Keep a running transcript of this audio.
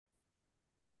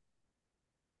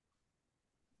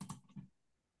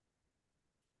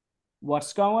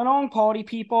What's going on, party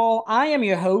people? I am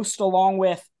your host, along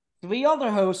with three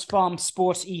other hosts from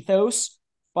Sports Ethos.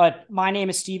 But my name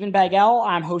is Stephen Bagel.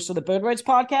 I'm host of the Bird Rights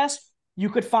podcast.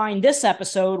 You could find this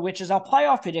episode, which is our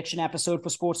playoff prediction episode for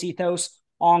Sports Ethos,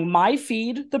 on my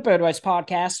feed, the Bird Rights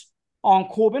podcast, on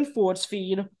Corban Ford's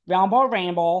feed, Roundball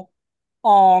Ramble,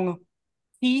 on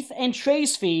Keith and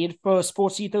Trey's feed for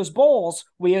Sports Ethos Bowls.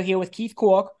 We are here with Keith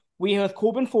Cork, we are here with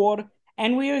Corban Ford,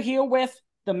 and we are here with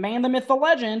the man, the myth, the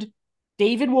legend,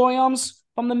 David Williams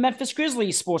from the Memphis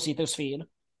Grizzlies Sports Ethos feed.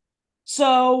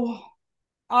 So,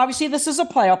 obviously, this is a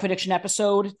playoff prediction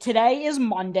episode. Today is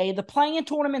Monday. The play-in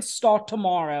tournaments start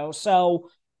tomorrow. So,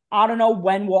 I don't know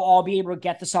when we'll all be able to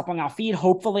get this up on our feed.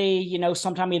 Hopefully,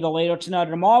 sometime either later tonight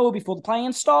or tomorrow before the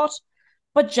play-in starts.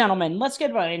 But, gentlemen, let's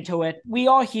get right into it. We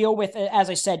are here with,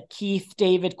 as I said, Keith,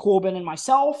 David, Corban, and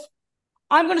myself.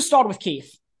 I'm going to start with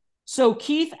Keith. So,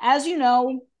 Keith, as you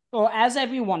know, or as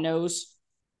everyone knows,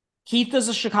 Keith does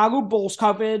the Chicago Bulls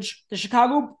coverage. The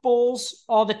Chicago Bulls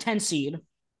are the 10 seed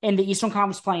in the Eastern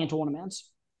Conference play-in tournaments.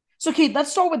 So, Keith,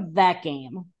 let's start with that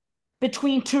game.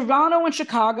 Between Toronto and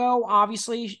Chicago,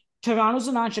 obviously, Toronto's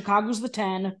the 9, Chicago's the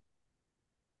 10.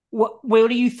 Where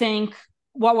do you think,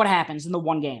 what happens in the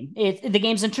one game? The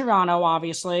game's in Toronto,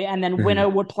 obviously, and then winner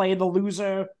would play the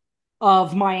loser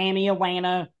of Miami,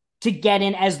 Atlanta to get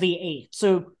in as the 8.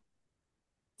 So,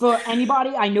 for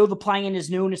anybody, I know the play-in is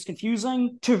new and it's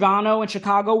confusing. Toronto and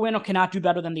Chicago winner cannot do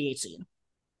better than the 8 seed.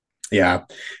 Yeah,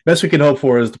 best we can hope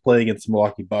for is to play against the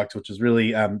Milwaukee Bucks, which is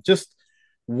really just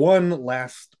one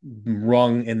last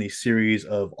rung in the series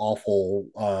of awful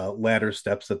ladder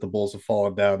steps that the Bulls have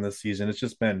fallen down this season. It's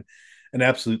just been an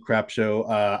absolute crap show.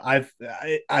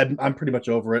 I'm pretty much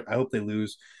over it. I hope they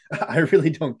lose. I really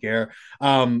don't care.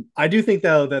 I do think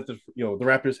though that the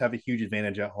Raptors have a huge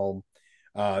advantage at home.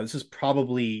 This is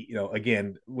probably,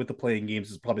 again, with the playing games,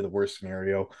 this is probably the worst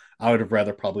scenario. I would have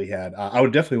rather probably had, I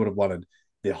would have wanted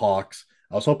the Hawks.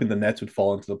 I was hoping the Nets would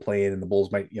fall into the play-in and the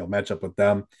Bulls might, match up with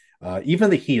them. Even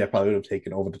the Heat, I probably would have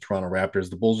taken over the Toronto Raptors.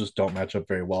 The Bulls just don't match up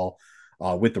very well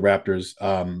with the Raptors.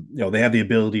 They have the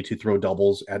ability to throw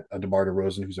doubles at DeMar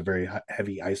DeRozan, who's a very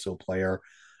heavy ISO player,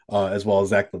 as well as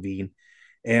Zach LaVine.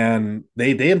 And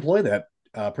they employ that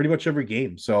pretty much every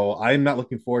game. So I'm not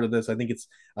looking forward to this. I think it's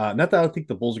not that I think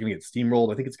the Bulls are going to get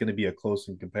steamrolled. I think it's going to be a close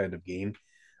and competitive game.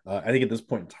 I think at this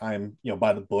point in time,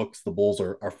 by the books, the Bulls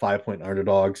are 5-point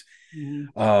underdogs.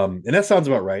 Mm-hmm. And that sounds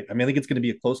about right. I mean, I think it's going to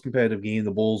be a close competitive game.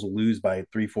 The Bulls will lose by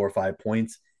 3, 4, 5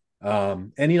 points.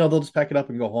 And, they'll just pack it up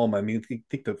and go home. I mean, I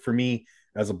think that for me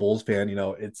as a Bulls fan,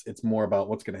 it's more about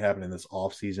what's going to happen in this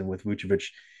offseason with Vucevic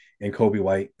and Kobe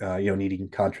White, needing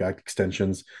contract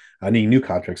extensions, needing new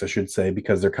contracts, I should say,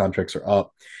 because their contracts are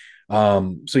up.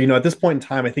 So, at this point in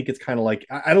time, I think it's kind of like,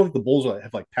 I don't think the Bulls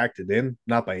have like packed it in,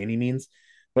 not by any means.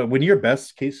 But when your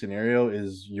best case scenario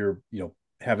is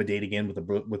have a date again with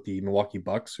the Milwaukee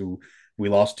Bucks, who we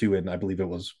lost to, and I believe it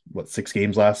was 6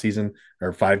 games last season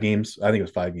or 5 games. I think it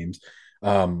was 5 games.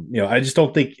 I just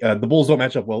don't think the Bulls don't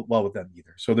match up well with them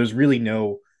either. So there's really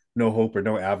no hope or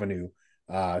no avenue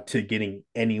to getting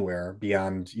anywhere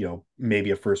beyond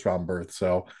maybe a first round berth.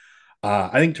 So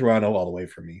I think Toronto all the way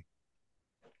for me.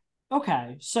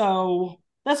 Okay, so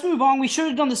let's move on. We should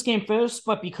have done this game first,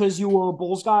 but because you were a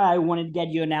Bulls guy, I wanted to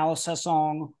get your analysis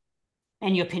on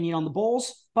and your opinion on the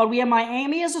Bulls. But we have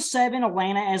Miami as a 7,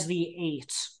 Atlanta as the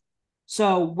 8.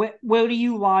 So where do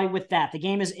you lie with that? The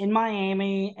game is in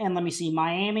Miami, and let me see.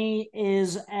 Miami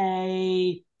is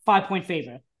a 5-point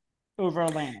favorite over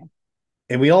Atlanta.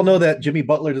 And we all know that Jimmy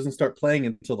Butler doesn't start playing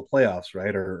until the playoffs,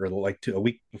 right? Or like a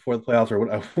week before the playoffs,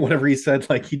 or whatever he said.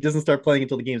 Like he doesn't start playing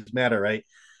until the games matter, right?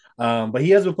 But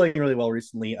he has been playing really well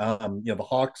recently. The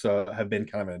Hawks have been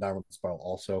kind of in a downward spiral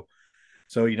also.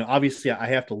 So obviously I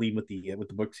have to lead with the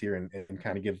books here and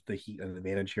kind of give the Heat an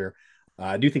advantage here.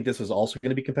 I do think this is also going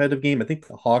to be a competitive game. I think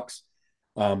the Hawks,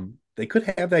 they could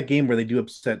have that game where they do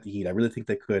upset the Heat. I really think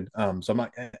they could. So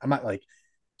I'm not like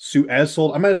as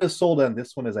sold. I'm not as sold on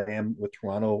this one as I am with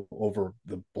Toronto over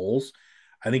the Bulls.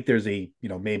 I think there's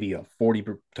maybe a 40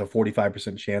 to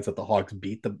 45% chance that the Hawks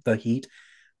beat the Heat,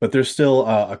 but there's still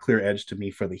a clear edge to me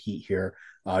for the Heat here,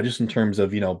 just in terms of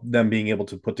them being able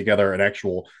to put together an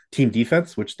actual team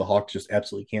defense, which the Hawks just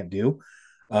absolutely can't do.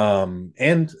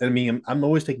 And I mean, I'm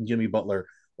always taking Jimmy Butler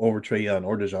over Trae Young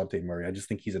or DeJounte Murray. I just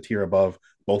think he's a tier above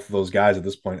both of those guys at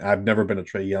this point. I've never been a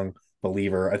Trae Young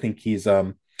believer. I think he's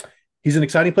an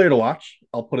exciting player to watch.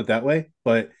 I'll put it that way,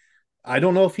 but I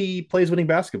don't know if he plays winning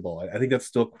basketball. I think that's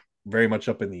still very much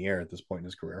up in the air at this point in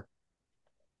his career.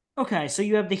 Okay, so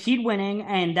you have the Heat winning,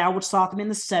 and that would slot them in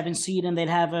the 7 seed, and they'd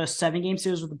have a 7-game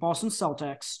series with the Boston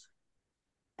Celtics.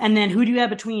 And then who do you have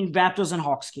between Raptors and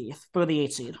Hawks, Keith, for the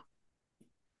 8 seed?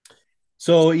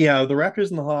 So yeah, the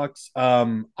Raptors and the Hawks.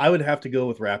 I would have to go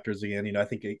with Raptors again. I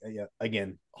think yeah,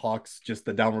 again, Hawks just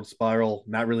the downward spiral.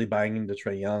 Not really buying into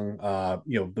Trae Young.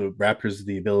 The Raptors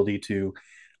the ability to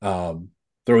um,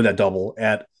 throw that double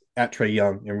at Trae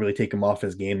Young and really take him off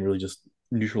his game. Really just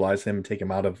neutralize him and take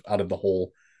him out of the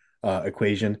whole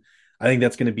equation. I think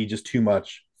that's going to be just too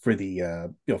much for the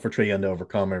for Trae Young to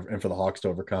overcome and for the Hawks to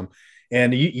overcome.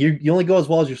 And you only go as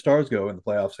well as your stars go when the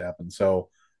playoffs happen. So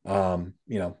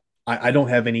I don't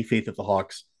have any faith that the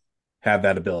Hawks have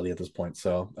that ability at this point.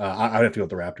 So I would have to go with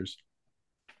the Raptors.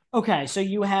 Okay, so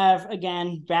you have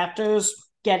again Raptors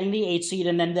getting the 8 seed,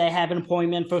 and then they have an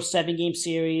appointment for 7 game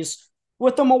series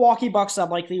with the Milwaukee Bucks that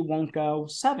likely won't go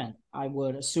 7. I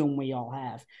would assume we all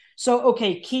have. So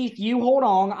okay, Keith, you hold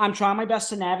on. I'm trying my best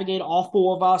to navigate all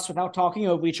four of us without talking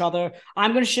over each other.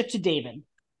 I'm going to shift to David.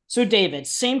 So David,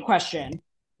 same question.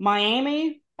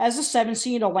 Miami as the 7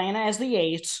 seed, Atlanta as the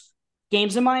 8.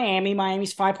 Games in Miami.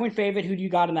 Miami's 5-point favorite. Who do you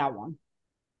got in that one?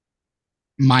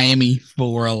 Miami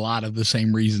for a lot of the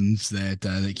same reasons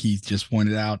that Keith just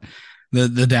pointed out.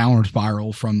 The downward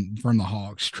spiral from the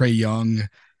Hawks. Trae Young,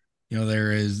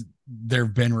 there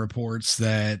have been reports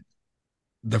that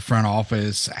the front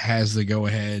office has the go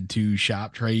ahead to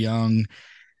shop Trae Young,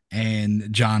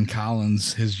 and John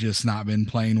Collins has just not been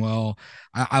playing well.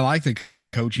 I like the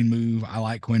coaching move. I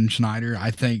like Quinn Snyder.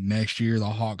 I think next year the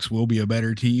Hawks will be a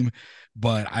better team,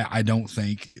 but I don't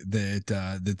think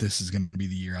that this is going to be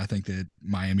the year. I think that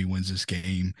Miami wins this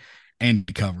game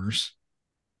and covers.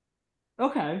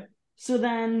 Okay. So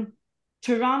then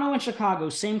Toronto and Chicago,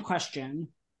 same question.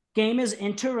 Game is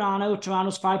in Toronto.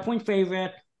 Toronto's 5-point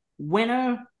favorite.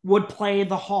 Winner would play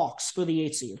the Hawks for the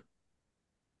 8 seed.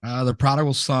 The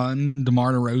prodigal son,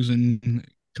 DeMar DeRozan,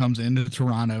 comes into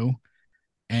Toronto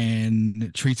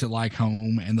and treats it like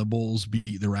home, and the Bulls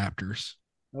beat the Raptors.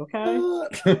 Okay.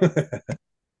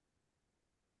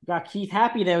 Got Keith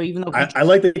happy there, even though he I just.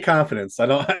 like the confidence. I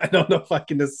don't know if I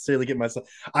can necessarily get myself.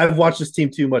 I've watched this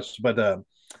team too much, but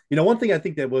one thing I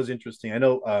think that was interesting. I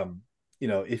know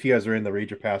if you guys are in the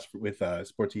Rager Pass with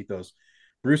Sports Ethos,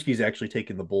 Brewski's actually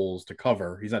taking the Bulls to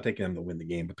cover. He's not taking them to win the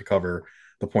game, but to cover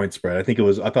the point spread.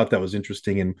 I thought that was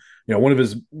interesting. And one of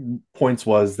his points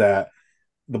was that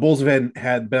the Bulls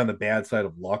had been on the bad side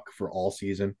of luck for all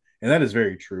season, and that is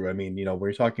very true. I mean, when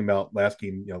you're talking about last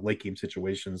game, late game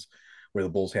situations where the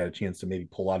Bulls had a chance to maybe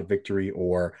pull out a victory,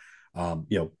 or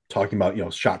talking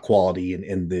about shot quality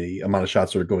and the amount of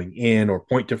shots that are going in, or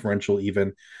point differential,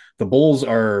 even the Bulls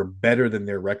are better than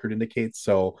their record indicates.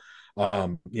 So,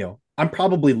 I'm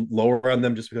probably lower on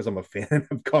them just because I'm a fan.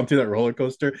 I've gone through that roller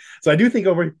coaster, so I do think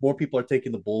more people are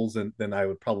taking the Bulls than I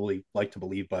would probably like to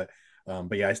believe, but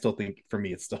yeah, I still think for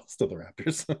me it's still the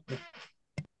Raptors.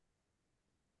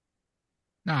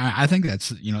 No, I think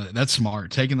that's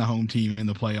smart. Taking the home team in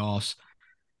the playoffs,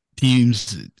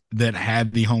 teams that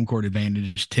have the home court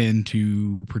advantage tend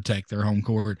to protect their home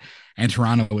court, and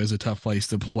Toronto is a tough place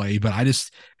to play. But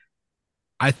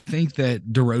I think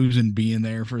that DeRozan being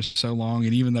there for so long,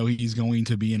 and even though he's going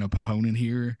to be an opponent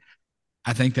here,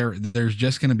 I think there's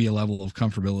just going to be a level of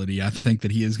comfortability. I think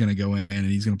that he is going to go in and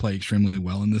he's going to play extremely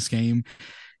well in this game,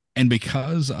 and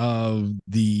because of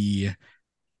the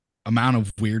amount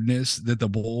of weirdness that the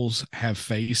Bulls have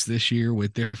faced this year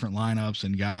with different lineups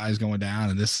and guys going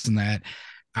down and this and that,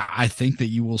 I think that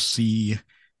you will see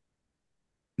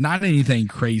not anything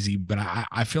crazy, but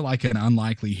I feel like an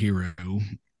unlikely hero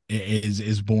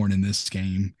is born in this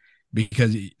game,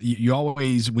 because you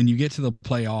always, when you get to the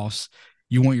playoffs,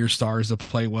 you want your stars to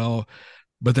play well,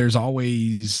 but there's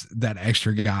always that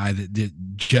extra guy that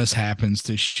just happens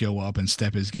to show up and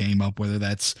step his game up, whether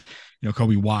that's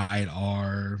Kobe White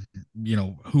or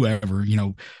whoever,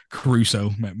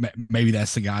 Caruso. Maybe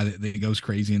that's the guy that goes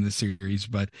crazy in the series.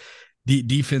 But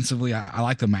defensively, I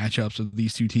like the matchups of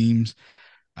these two teams.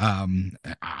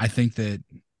 I think that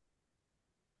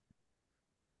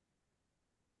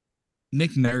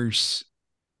Nick Nurse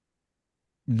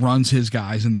runs his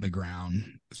guys in the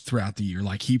ground throughout the year.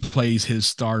 Like, he plays his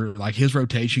starter, like his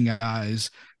rotation guys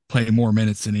play more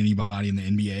minutes than anybody in the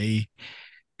NBA.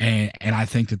 And I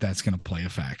think that that's going to play a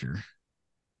factor.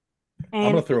 I'm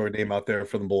And gonna throw a name out there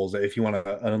for the Bulls. If you want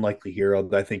an unlikely hero,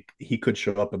 I think he could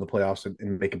show up in the playoffs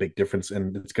and make a big difference,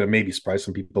 and it's gonna maybe surprise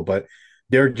some people. But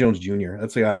Derrick Jones Jr.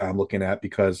 That's the guy I'm looking at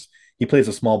because he plays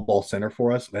a small ball center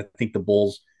for us. And I think the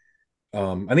Bulls.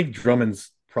 I think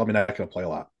Drummond's probably not going to play a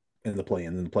lot in the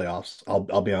playoffs.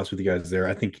 I'll be honest with you guys there.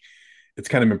 I think it's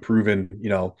kind of been proven.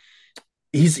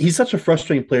 He's such a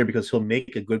frustrating player because he'll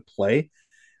make a good play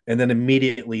and then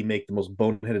immediately make the most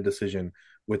boneheaded decision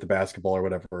with the basketball or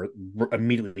whatever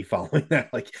immediately following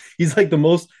that. Like, he's like the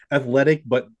most athletic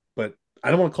but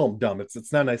I don't want to call him dumb.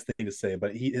 It's not a nice thing to say,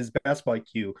 but his basketball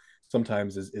IQ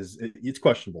sometimes is it's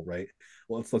questionable, right?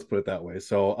 Well, let's put it that way.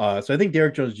 So I think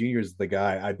Derrick Jones Jr. is the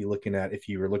guy I'd be looking at if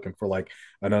you were looking for like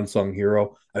an unsung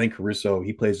hero. I think Caruso,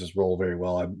 he plays his role very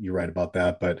well. You're right about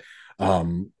that, but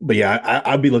yeah,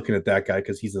 I'd be looking at that guy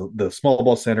because he's the small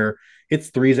ball center, hits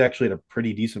threes actually at a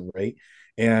pretty decent rate,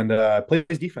 and plays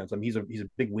defense. I mean, he's a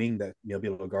big wing that be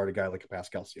able to guard a guy like a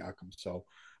Pascal Siakam. So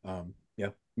yeah,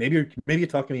 maybe you're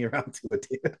talking me around to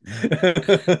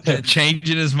it.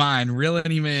 Changing his mind,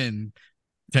 reeling him in,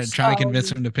 trying to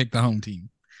convince him to pick the home team.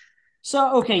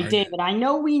 So, okay, David, I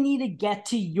know we need to get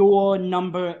to your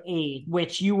number 8,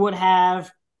 which you would have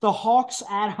the Hawks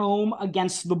at home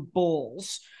against the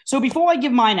Bulls. So before I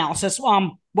give my analysis,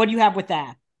 what do you have with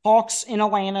that? Hawks in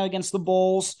Atlanta against the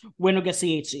Bulls, winner gets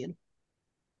the 8 seed.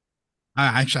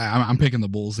 I'm picking the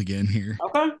Bulls again here.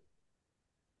 Okay.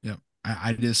 Yep.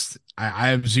 I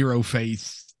have zero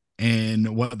faith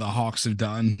in what the Hawks have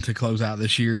done to close out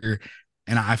this year.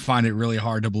 And I find it really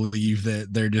hard to believe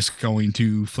that they're just going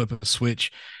to flip a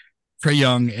switch. Trae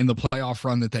Young, in the playoff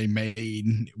run that they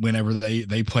made whenever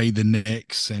they played the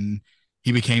Knicks and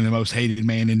he became the most hated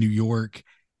man in New York,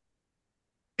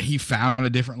 he found a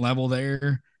different level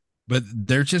there. But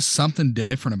there's just something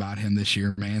different about him this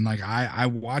year, man. Like I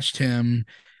watched him,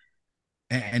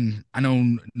 and I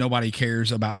know nobody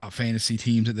cares about fantasy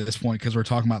teams at this point because we're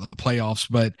talking about the playoffs,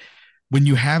 but when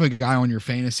you have a guy on your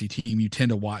fantasy team, you tend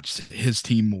to watch his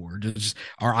team more,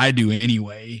 or I do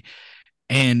anyway.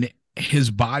 And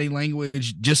his body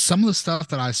language, just some of the stuff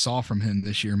that I saw from him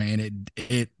this year, man,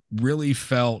 it really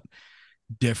felt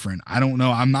different. I don't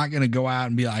know. I'm not going to go out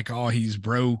and be like, oh, he's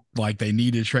broke, like they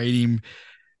need to trade him,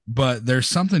 but there's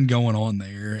something going on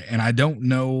there. And I don't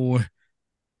know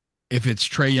if it's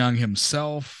Trae Young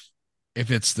himself,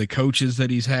 if it's the coaches that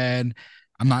he's had.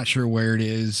 I'm not sure where it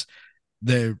is.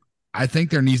 I think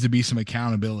there needs to be some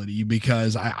accountability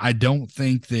because I don't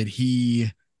think that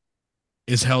he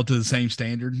is held to the same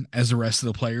standard as the rest of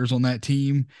the players on that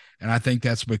team. And I think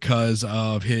that's because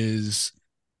of his,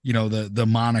 the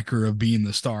moniker of being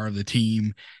the star of the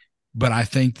team. But I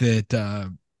think that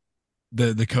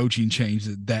the coaching change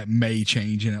that may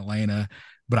change in Atlanta,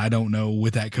 but I don't know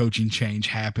with that coaching change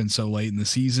happen so late in the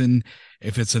season,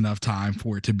 if it's enough time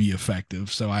for it to be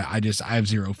effective. So I have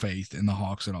zero faith in the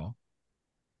Hawks at all.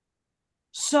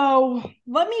 So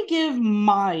let me give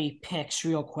my picks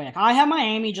real quick. I have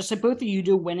Miami, just like both of you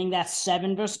do, winning that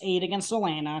 7-8 against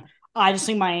Atlanta. I just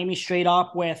think Miami straight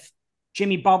up with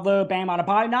Jimmy Butler, Bam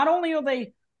Adebayo. Not only are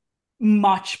they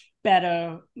much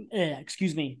better,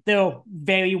 they're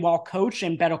very well coached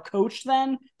and better coached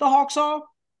than the Hawks are.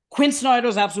 Quinn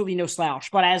Snyder's absolutely no slouch,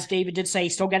 but as David did say,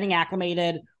 still getting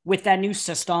acclimated with that new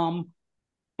system.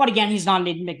 But again, he's not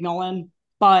Nathan McMillan.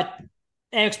 But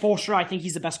Eric Spoelstra, I think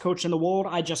he's the best coach in the world.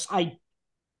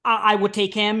 I would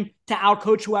take him to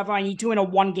outcoach whoever I need to in a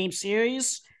 1-game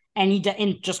series, and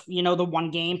in just the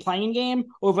 1-game playing game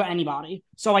over anybody.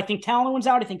 So I think talent wins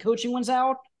out. I think coaching wins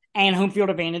out, and home field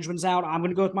advantage wins out. I'm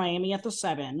going to go with Miami at the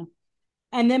 7,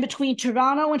 and then between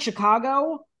Toronto and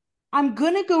Chicago, I'm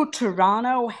going to go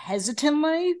Toronto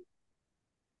hesitantly,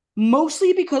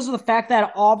 mostly because of the fact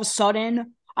that all of a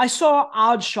sudden I saw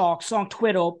OddsSharks on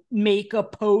Twitter make a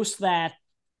post that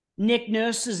Nick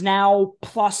Nurse is now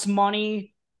plus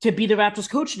money to be the Raptors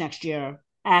coach next year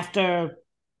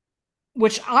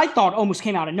which I thought almost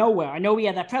came out of nowhere. I know we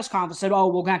had that press conference said, oh,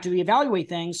 we're going to have to reevaluate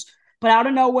things, but out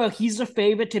of nowhere, he's a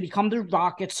favorite to become the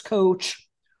Rockets coach.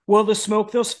 Will the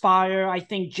smoke there's fire? I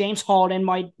think James Harden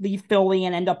might leave Philly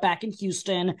and end up back in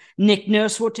Houston. Nick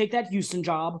Nurse will take that Houston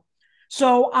job.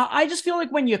 So I just feel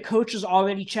like when your coach is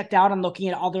already checked out and looking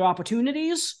at other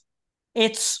opportunities,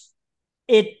 it's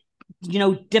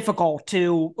difficult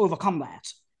to overcome that.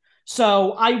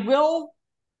 So I will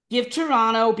give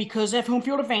Toronto, because they have home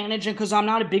field advantage and because I'm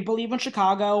not a big believer in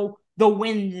Chicago, the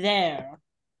win there.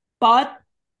 But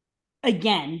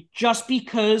again, just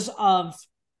because of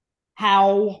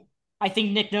how I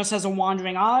think Nick Nurse has a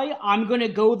wandering eye, I'm going to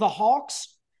go the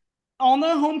Hawks on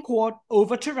their home court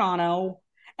over Toronto.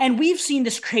 And we've seen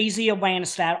this crazy Atlanta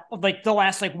stat of like the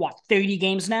last 30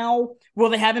 games now, where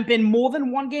they haven't been more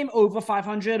than 1 game over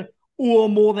 500 or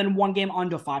more than 1 game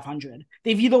under 500.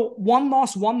 They've either one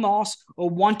loss,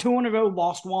 or 1-2 in a row,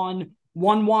 lost 1,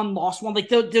 1-1, lost 1.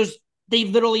 They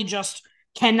literally just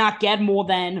cannot get more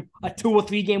than a 2 or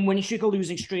 3 game winning streak or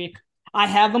losing streak. I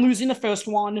have them losing the first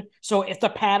one, so if the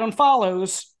pattern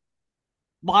follows,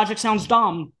 logic sounds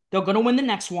dumb, they're going to win the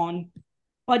next one.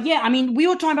 But yeah, I mean, we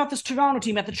were talking about this Toronto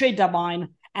team at the trade deadline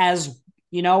as,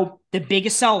 the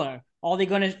biggest seller. Are they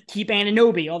going to keep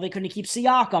Anunoby? Are they going to keep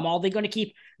Siakam? Are they going to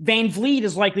keep Van Vliet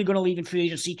is likely going to leave in free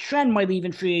agency. Trent might leave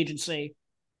in free agency.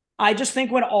 I just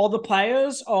think when all the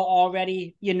players are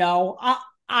already,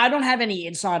 I don't have any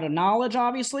insider knowledge,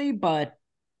 obviously, but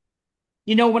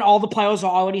when all the players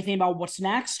are already thinking about what's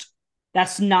next,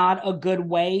 that's not a good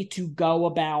way to go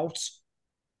about,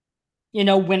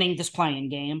 winning this playing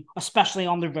game, especially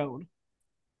on the road.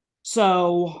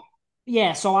 So,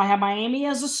 yeah, so I have Miami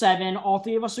as a 7. All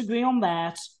three of us agree on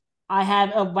that. I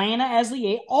have Atlanta as the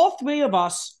 8. All three of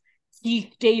us,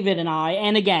 Keith, David, and I,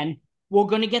 and again, we're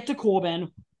going to get to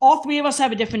Corban. All three of us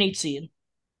have a different 8 seed.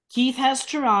 Keith has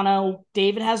Toronto.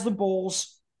 David has the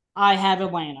Bulls. I have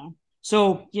Atlanta.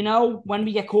 So, when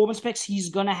we get Corban's picks, he's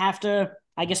going to have to,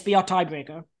 I guess, be our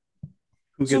tiebreaker.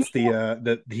 Who gets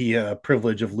the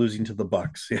privilege of losing to the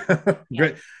Bucks?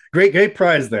 Yeah, great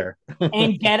prize there.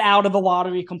 And get out of the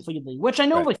lottery completely. Which I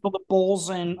know, Right. like for the Bulls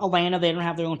and Atlanta, they don't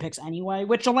have their own picks anyway.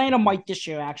 Which Atlanta might this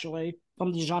year, actually,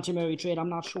 from the DeJounte Murray trade. I'm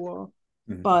not sure,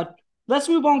 but let's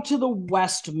move on to the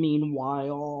West.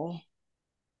 Meanwhile,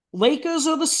 Lakers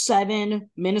are the 7.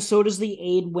 Minnesota's the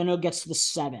 8. Winner gets the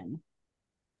 7.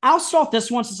 I'll start this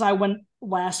one since I went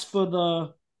last for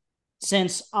the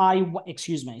since I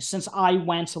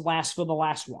went last for the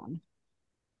last one.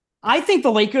 I think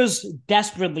the Lakers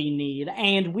desperately need,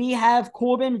 and we have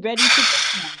Corban ready to.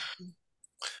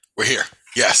 We're here.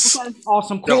 Yes. Okay,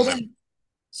 awesome. Corban,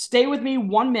 stay with me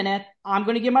 1 minute. I'm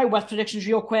going to give my West predictions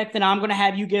real quick, then I'm going to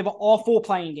have you give all 4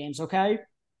 playing games, okay?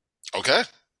 Okay.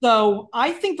 So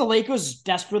I think the Lakers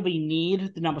desperately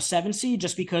need the number 7 seed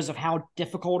just because of how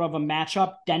difficult of a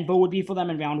matchup Denver would be for them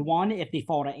in round 1 if they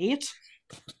fall to 8.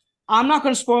 I'm not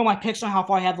going to spoil my picks on how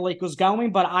far I have the Lakers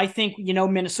going, but I think,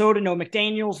 Minnesota, no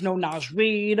McDaniels, no Naz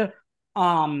Reid.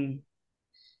 Obviously,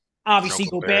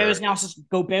 No Gobert's now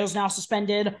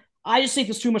suspended. I just think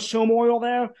there's too much turmoil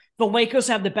there. The Lakers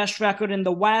have the best record in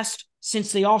the West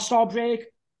since the All-Star break.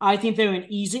 I think they're an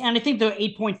easy, and I think they're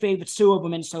 8-point favorites too over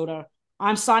Minnesota.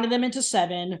 I'm signing them into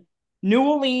 7. New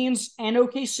Orleans and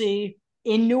OKC.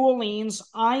 In New Orleans,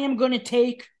 I am going to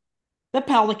take the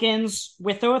Pelicans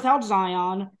with or without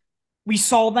Zion. We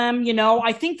saw them,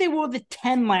 I think they were the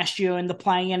 10 last year in the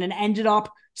play-in and ended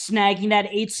up snagging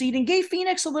that 8 seed and gave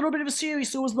Phoenix a little bit of a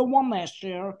series. So it was the 1 last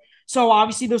year. So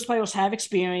obviously those players have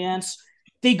experience.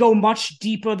 They go much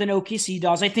deeper than OKC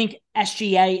does. I think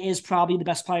SGA is probably the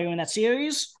best player in that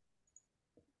series.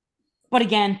 But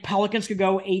again, Pelicans could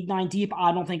go 8-9 deep.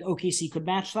 I don't think OKC could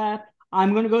match that.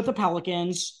 I'm going to go with the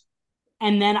Pelicans.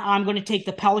 And then I'm going to take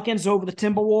the Pelicans over the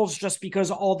Timberwolves just because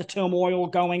of all the turmoil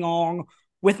going on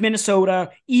with Minnesota.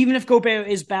 Even if Gobert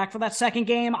is back for that second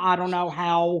game, I don't know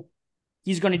how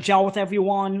he's going to gel with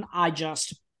everyone. I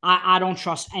don't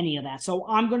trust any of that. So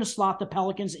I'm going to slot the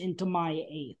Pelicans into my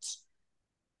 8.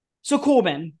 So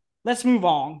Corban, let's move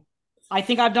on. I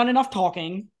think I've done enough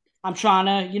talking. I'm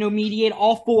trying to, mediate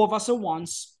all 4 of us at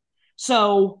once.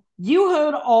 So you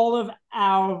heard all of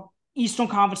our Eastern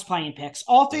Conference playing picks.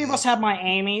 All 3 of us have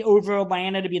Miami over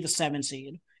Atlanta to be the 7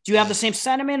 seed. Do you have the same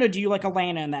sentiment, or do you like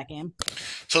Atlanta in that game?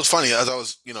 So it's funny, as I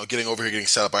was, getting over here, getting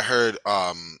set up, I heard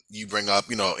you bring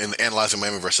up, in analyzing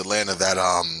Miami versus Atlanta, that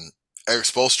Eric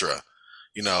Spoelstra,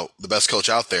 the best coach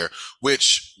out there,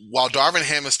 which while Darvin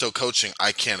Ham is still coaching,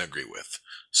 I can't agree with.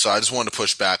 So I just wanted to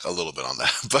push back a little bit on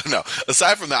that. But no,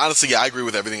 aside from that, honestly, yeah, I agree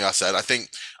with everything I said.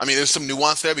 There's some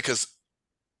nuance there because,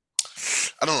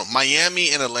 I don't know,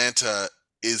 Miami and Atlanta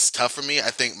is tough for me.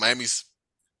 I think Miami's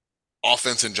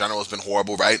offense in general has been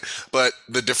horrible, right? But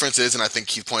the difference is, and I think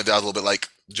Keith pointed out a little bit, like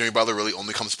Jimmy Butler really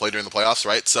only comes to play during the playoffs,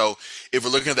 right? So if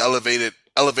we're looking at the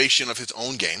elevation of his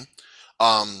own game,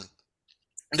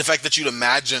 the fact that you'd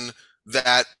imagine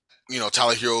that,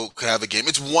 Tyler Hero could have a game.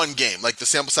 It's one game. Like the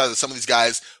sample size of some of these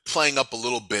guys playing up a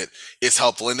little bit is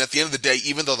helpful. And at the end of the day,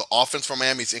 even though the offense for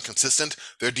Miami is inconsistent,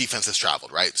 their defense has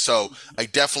traveled, right? So I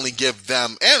definitely give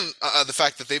them, and the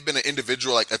fact that they've been an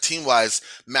individual, like a team-wise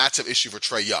matchup issue for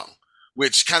Trae Young,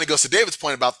 which kind of goes to David's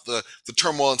point about the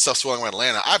turmoil and stuff swirling around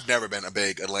Atlanta. I've never been a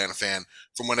big Atlanta fan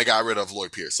from when they got rid of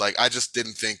Lloyd Pierce. Like, I just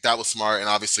didn't think that was smart. And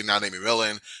obviously now Nate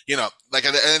McMillan, like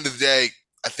at the end of the day,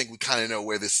 I think we kind of know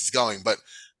where this is going. But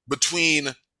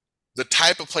between the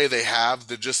type of play they have,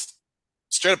 the just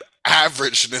straight up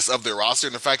averageness of their roster,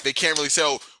 and the fact they can't really say,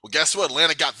 oh, well, guess what?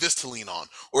 Atlanta got this to lean on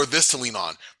or this to lean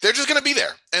on. They're just going to be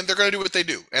there, and they're going to do what they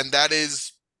do. And that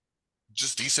is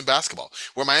just decent basketball.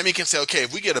 Where Miami can say, okay,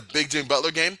 if we get a big Jimmy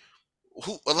Butler game,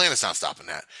 Atlanta's not stopping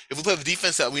that. If we play the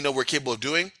defense that we know we're capable of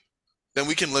doing, then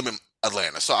we can limit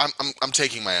Atlanta. So I'm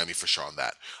taking Miami for sure on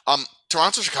that.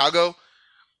 Toronto, Chicago,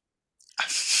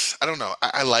 I don't know.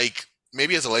 I like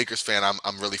maybe as a Lakers fan,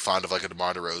 I'm really fond of like a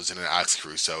DeMar DeRozan and Alex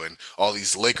Caruso and all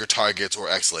these Laker targets or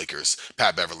ex-Lakers,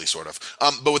 Pat Beverly sort of.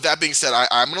 But with that being said,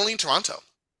 I'm going to lean Toronto.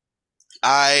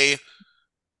 I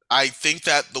I think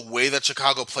that the way that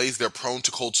Chicago plays, they're prone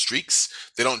to cold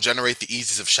streaks. They don't generate the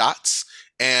easiest of shots,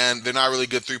 and they're not a really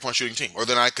good three-point shooting team, or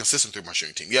they're not a consistent three-point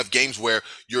shooting team. You have games where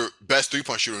your best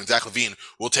three-point shooter, Zach LaVine,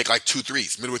 will take like 2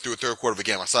 threes midway through a third quarter of a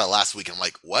game. I saw that last week, and I'm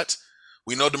like, what?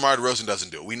 We know DeMar DeRozan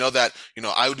doesn't do it. We know that,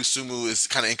 Ayo Sumu is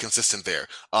kind of inconsistent there.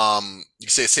 You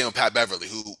say the same with Pat Beverly,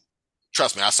 who,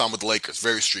 trust me, I saw him with the Lakers,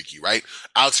 very streaky, right?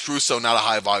 Alex Caruso, not a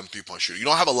high volume three-point shooter. You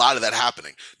don't have a lot of that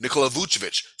happening. Nikola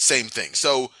Vucevic, same thing.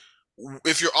 So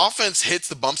if your offense hits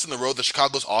the bumps in the road that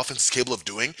Chicago's offense is capable of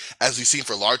doing, as we've seen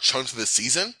for large chunks of this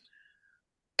season,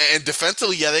 and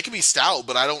defensively, yeah, they can be stout,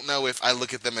 but I don't know if I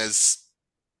look at them as,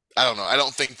 I don't know. I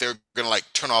don't think they're gonna like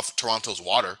turn off Toronto's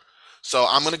water. So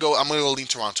I'm gonna go lean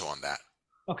Toronto on that.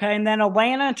 Okay, and then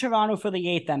Atlanta and Toronto for the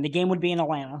 8th. Then the game would be in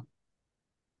Atlanta.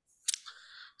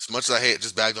 As much as I hate it,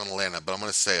 just bagged on Atlanta, but I'm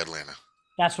gonna say Atlanta.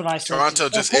 That's what I said. Toronto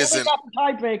just isn't. Got the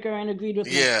tiebreaker and agreed with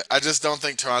me. Yeah, I just don't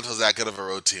think Toronto's that good of a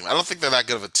road team. I don't think they're that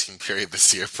good of a team, period,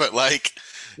 this year. But like,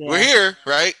 we're here,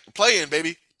 right? Playing,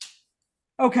 baby.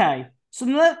 Okay, so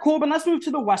then Corban, let's move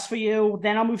to the West for you.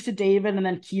 Then I'll move to David, and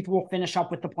then Keith will finish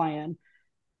up with the plan.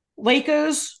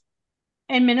 Lakers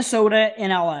and Minnesota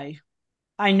in LA.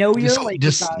 I know you're a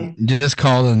Lakers guy. Just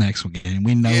call the next one game.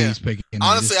 We know he's picking.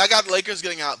 Honestly, I got Lakers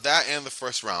getting out that and the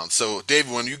first round. So,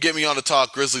 David, when you get me on to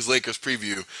talk Grizzlies Lakers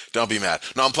preview, don't be mad.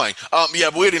 No, I'm playing. Yeah,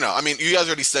 but we already know. I mean, you guys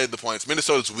already stated the points.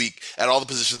 Minnesota's weak at all the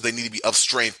positions. They need to be of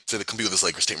strength to compete with this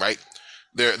Lakers team, right?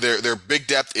 Their big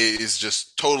depth is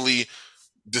just totally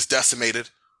just decimated,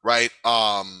 right?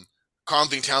 Karl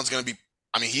Anthony Towns going to be.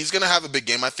 I mean, he's going to have a big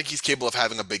game. I think he's capable of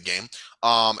having a big game.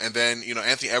 And then,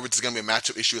 Anthony Edwards is going to be a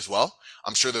matchup issue as well.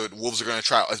 I'm sure the Wolves are going to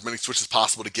try as many switches as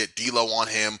possible to get D'Lo on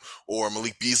him or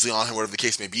Malik Beasley on him, whatever the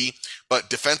case may be. But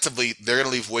defensively, they're going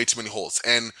to leave way too many holes.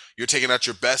 And you're taking out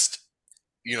your best,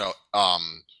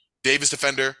 Davis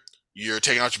defender. You're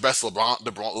taking out your best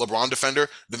LeBron defender.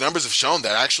 The numbers have shown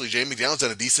that actually Jay McDaniels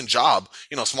done a decent job,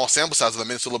 small sample size of the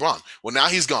minutes of LeBron. Well, now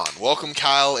he's gone. Welcome,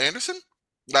 Kyle Anderson.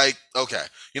 Like, okay.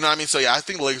 You know what I mean? So, yeah, I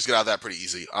think the Lakers get out of that pretty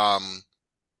easy.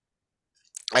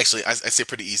 Actually, I say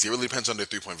pretty easy. It really depends on their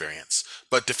three-point variance.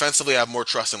 But defensively, I have more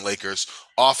trust in Lakers.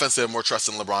 Offensively, I have more trust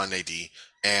in LeBron and AD.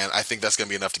 And I think that's going to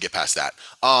be enough to get past that.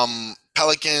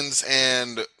 Pelicans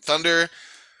and Thunder.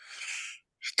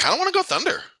 Kind of want to go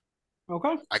Thunder.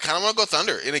 Okay. I kind of want to go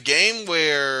Thunder. In a game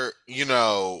where,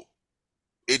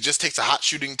 it just takes a hot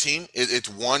shooting team. It's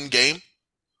one game.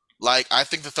 Like, I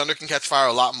think the Thunder can catch fire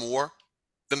a lot more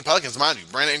than the Pelicans, mind you.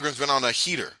 Brandon Ingram's been on a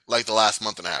heater like the last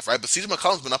month and a half, right? But CJ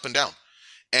McCollum's been up and down.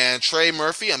 And Trey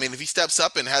Murphy, I mean, if he steps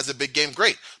up and has a big game,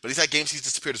 great. But he's had games he's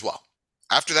disappeared as well.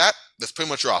 After that, that's pretty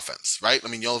much your offense, right? I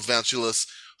mean, Jonas Valanciunas,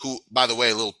 who, by the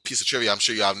way, a little piece of trivia, I'm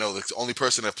sure you all know, the only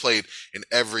person that played in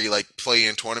every,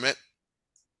 play-in tournament.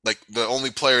 Like, the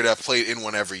only player that played in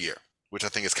one every year, which I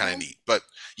think is kind of neat. But,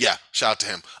 yeah, shout out to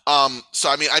him. So,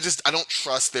 I mean, I don't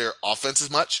trust their offense as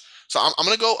much. So I'm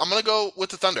gonna go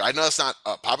with the Thunder. I know that's not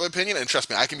a popular opinion, and trust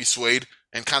me, I can be swayed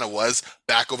and kind of was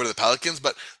back over to the Pelicans,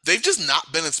 but they've just not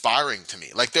been inspiring to me.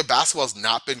 Like, their basketball's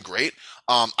not been great.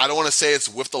 I don't want to say it's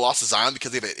with the loss of Zion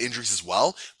because they've had injuries as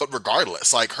well, but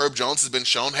regardless, like, Herb Jones has been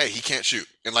shown, hey, he can't shoot.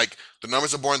 And like, the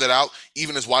numbers have borne that out.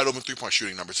 Even his wide open three-point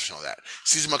shooting numbers have shown that.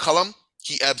 CJ McCollum,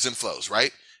 he ebbs and flows,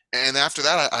 right? And after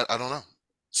that, I don't know.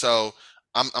 So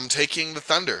I'm taking the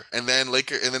Thunder, and then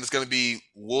it's gonna be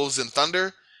Wolves and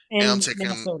Thunder. And I'm taking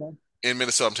Minnesota. In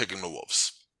Minnesota, I'm taking the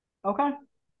Wolves. Okay.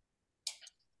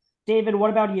 David, what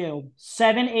about you?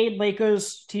 7-8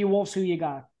 Lakers, T-Wolves, who you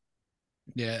got?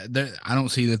 Yeah, I don't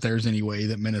see that there's any way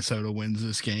that Minnesota wins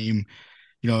this game.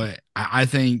 I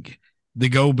think the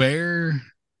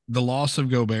loss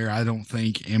of Gobert, I don't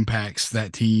think impacts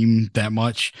that team that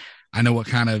much. I know what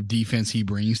kind of defense he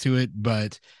brings to it,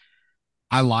 but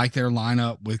I like their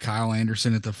lineup with Kyle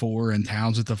Anderson at the 4 and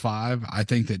Towns at the 5. I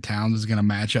think that Towns is going to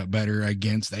match up better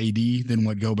against AD than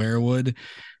what Gobert would.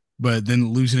 But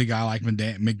then losing a guy like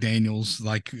McDaniels,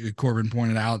 like Corban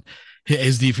pointed out,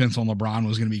 his defense on LeBron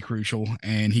was going to be crucial,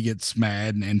 and he gets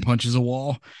mad and punches a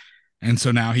wall. And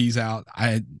so now he's out.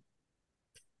 I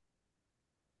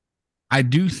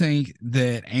do think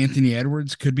that Anthony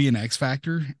Edwards could be an X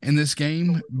factor in this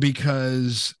game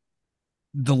because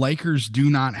the Lakers do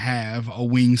not have a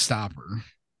wing stopper.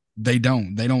 They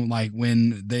don't like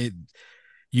when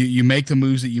you make the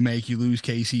moves that you make, you lose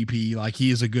KCP. Like, he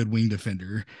is a good wing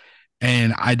defender.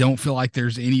 And I don't feel like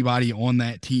there's anybody on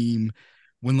that team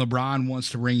when LeBron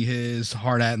wants to bring his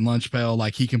hard hat and lunch bell,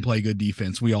 like, he can play good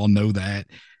defense. We all know that.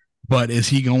 but is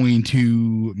he going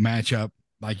to match up?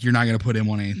 Like, you're not going to put him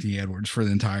on Anthony Edwards for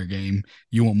the entire game.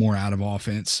 You want more out of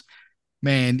offense.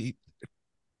 Man,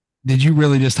 did you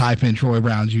really just type in Troy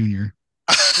Brown Jr.?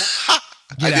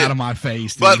 Get out of my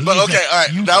face, dude. But okay, all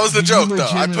right. That was the joke, though.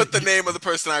 I put the name of the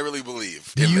person I really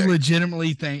believe. Do you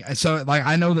legitimately think so? Like,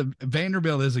 I know that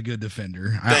Vanderbilt is a good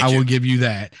defender. I will give you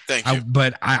that. Thank you.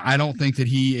 But I don't think that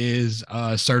he is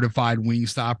a certified wing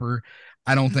stopper.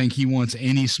 I don't think he wants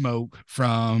any smoke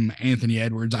from Anthony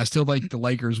Edwards. I still think the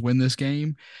Lakers win this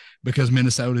game because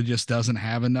Minnesota just doesn't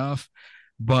have enough.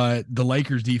 But the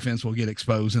Lakers defense will get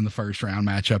exposed in the first round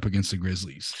matchup against the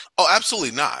Grizzlies. Oh,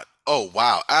 absolutely not. Oh,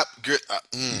 wow.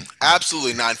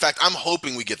 Absolutely not. In fact, I'm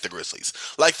hoping we get the Grizzlies.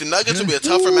 Like, the Nuggets will be a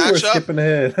tougher matchup.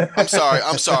 I'm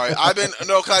sorry.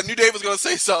 Because I knew Dave was going to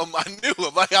say something. I knew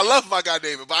him. Like, I love my guy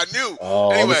David, but I knew.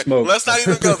 Anyway, let's not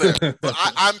even go there. But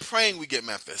I'm praying we get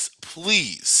Memphis.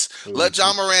 Please. Let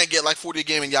John Morant get like 40 a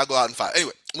game and y'all go out in 5.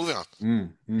 Anyway, moving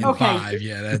on. Okay. 5,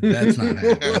 yeah, that's not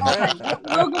happening. Okay,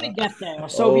 we're going to get there.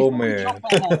 So man.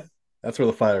 That's where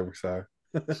the fireworks are.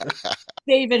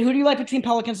 David, who do you like between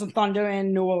Pelicans and Thunder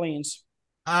in New Orleans?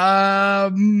 Man,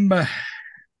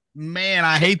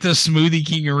 I hate the Smoothie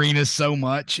King Arena so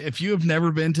much. If you have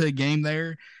never been to a game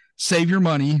there, save your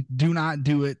money. Do not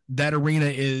do it. That arena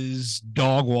is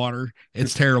dog water.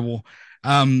 It's terrible.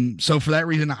 So for that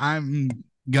reason, I'm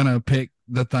gonna pick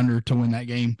the Thunder to win that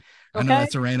game. I know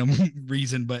that's a random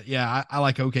reason, but yeah, I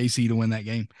like OKC to win that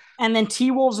game. And then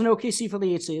T-Wolves and OKC for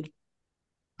the 8th seed.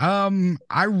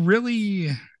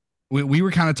 We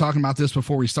were kind of talking about this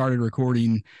before we started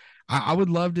recording. I would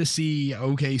love to see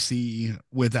OKC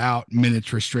without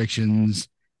minutes restrictions,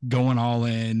 going all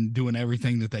in, doing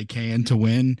everything that they can to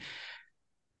win.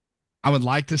 I would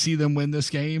like to see them win this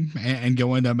game and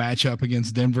go into a matchup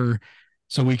against Denver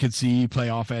so we could see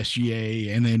playoff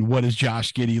SGA, and then what does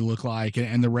Josh Giddey look like,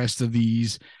 and the rest of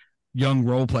these young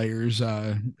role players.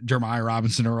 Jeremiah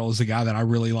Robinson Earl is the guy that I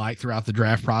really like throughout the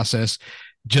draft process,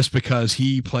 just because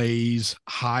he plays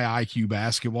high IQ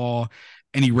basketball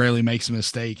and he rarely makes a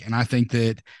mistake. And I think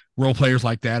that role players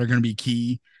like that are going to be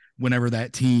key whenever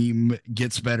that team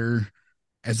gets better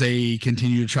as they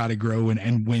continue to try to grow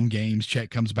and win games.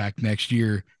 Chet comes back next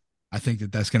year. I think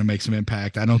that that's going to make some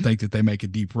impact. I don't think that they make a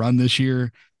deep run this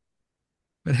year,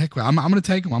 but heck, I'm going to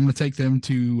take them. I'm going to take them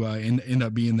to end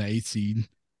up being the 8th seed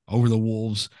over the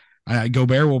Wolves.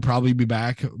 Gobert will probably be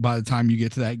back by the time you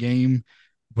get to that game.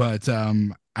 But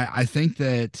I think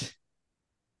that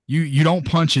you don't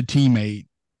punch a teammate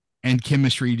and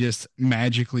chemistry just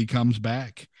magically comes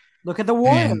back. Look at the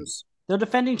Warriors. They're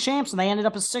defending champs, and they ended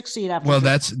up a 6th seed after. Well,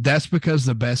 that's because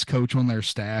the best coach on their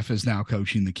staff is now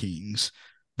coaching the Kings.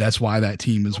 That's why that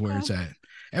team is where it's at.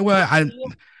 And well,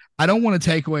 I don't want to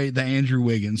take away the Andrew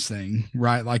Wiggins thing,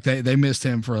 right? Like they missed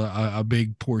him for a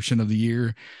big portion of the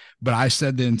year. But I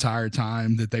said the entire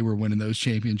time that they were winning those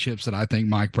championships that I think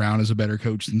Mike Brown is a better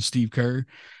coach than Steve Kerr.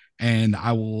 And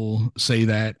I will say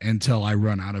that until I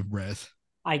run out of breath.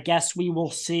 I guess we will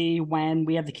see when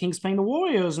we have the Kings playing the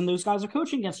Warriors and those guys are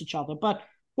coaching against each other. But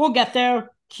we'll get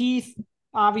there. Keith,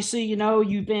 obviously,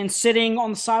 you've been sitting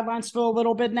on the sidelines for a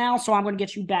little bit now, so I'm going to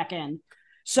get you back in.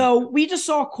 So we just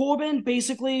saw Corban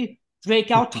basically break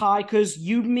out tie because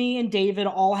you, me, and David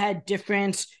all had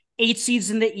different 8 seeds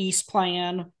in the East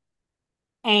playing.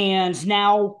 And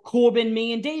now Corban,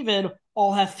 me, and David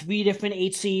all have 3 different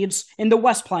 8 seeds in the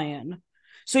West playing.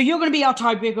 So you're going to be our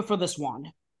tiebreaker for this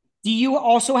one. Do you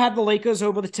also have the Lakers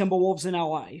over the Timberwolves in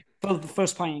LA for the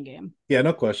first playing game? Yeah,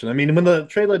 no question. I mean, when the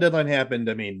trade deadline happened,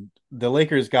 I mean, the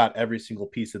Lakers got every single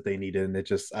piece that they needed, and it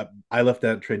just I left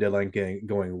that trade deadline game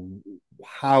going,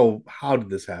 how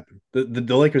did this happen?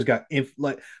 The Lakers got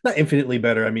not infinitely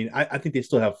better. I mean, I think they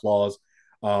still have flaws.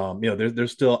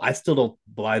 There's still, I still don't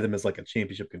buy them as like a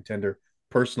championship contender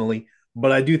personally,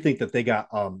 but I do think that they got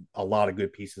a lot of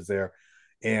good pieces there.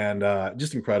 And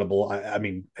just incredible. I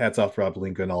mean, hats off to Rob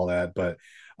Pelinka and all that. But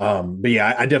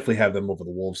yeah, I definitely have them over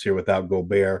the Wolves here without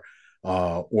Gobert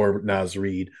or Naz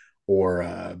Reid or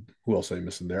who else am I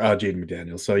missing there? Jaden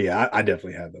McDaniels. So yeah, I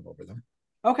definitely have them over them.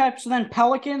 Okay, so then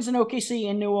Pelicans and OKC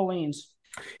in New Orleans.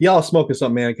 Y'all smoking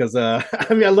something, man. Because I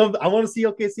mean, I want to see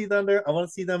OKC Thunder. I want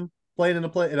to see them playing in a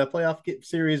playoff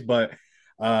series. But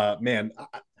man,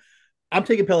 I'm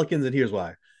taking Pelicans, and here's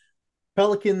why.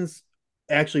 Pelicans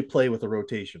actually play with a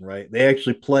rotation, right? They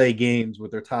actually play games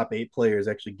with their top 8 players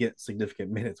actually get significant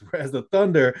minutes, whereas the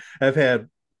Thunder have had,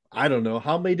 I don't know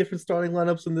how many different starting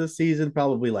lineups in this season,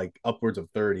 probably like upwards of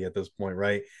 30 at this point,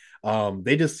 right?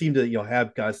 They just seem to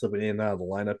have guys slipping in and out of the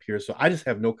lineup here. So I just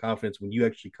have no confidence when you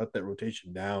actually cut that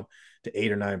rotation down to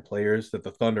 8 or 9 players that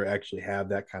the Thunder actually have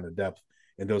that kind of depth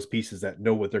and those pieces that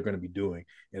know what they're going to be doing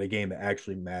in a game that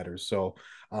actually matters. So,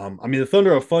 I mean, the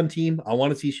Thunder are a fun team. I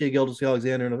want to see Shea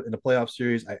Gilgeous-Alexander in the playoff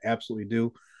series. I absolutely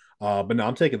do. But no,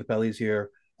 I'm taking the Pellies here.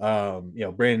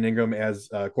 Brandon Ingram, as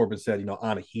Corban said,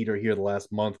 on a heater here the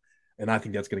last month, and I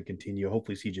think that's going to continue.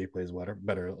 Hopefully, CJ plays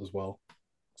better as well.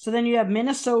 So then you have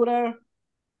Minnesota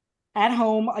at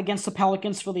home against the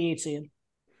Pelicans for the 8th seed.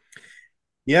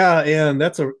 Yeah, and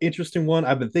that's an interesting one.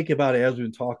 I've been thinking about it as we've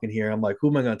been talking here. I'm like, who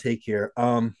am I going to take here?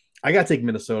 I got to take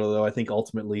Minnesota though. I think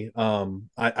ultimately,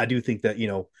 I do think that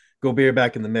Gobert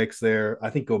back in the mix there. I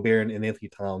think Gobert and Anthony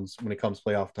Towns, when it comes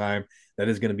playoff time, that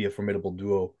is going to be a formidable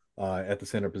duo at the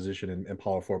center position and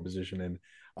power forward position. And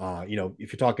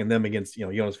if you're talking them against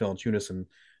Jonas Valanciunas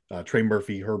and Trey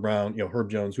Murphy, Herb Brown, Herb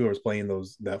Jones, whoever's playing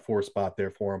that 4 spot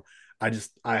there for him, I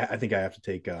think I have to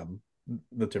take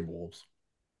the Timberwolves.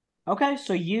 Okay,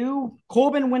 so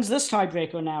Corban wins this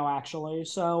tiebreaker now, actually.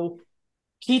 So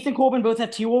Keith and Corban both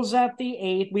have T-Wolves at the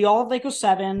 8. We all have Lakers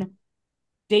 7.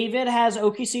 David has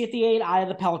OKC at the 8. I have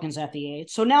the Pelicans at the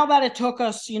 8. So now that it took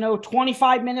us,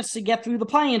 25 minutes to get through the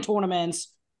play-in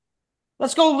tournaments,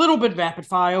 let's go a little bit rapid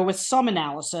fire with some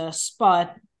analysis.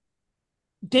 But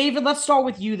David, let's start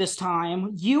with you this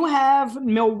time. You have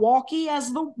Milwaukee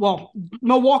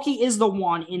Milwaukee is the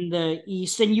 1 in the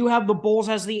East, and you have the Bulls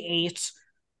as the 8.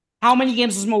 How many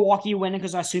games does Milwaukee win?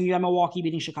 Because I assume you have Milwaukee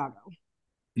beating Chicago.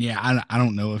 Yeah, I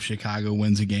don't know if Chicago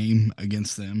wins a game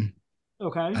against them.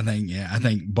 Okay. I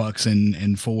think Bucks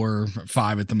in 4 or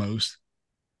 5 at the most.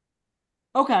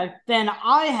 Okay, then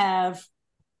I have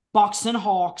Bucks and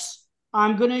Hawks.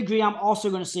 I'm going to agree. I'm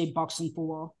also going to say Bucks and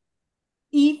 4.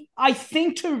 I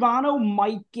think Toronto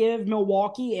might give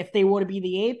Milwaukee, if they were to be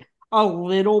the 8th, a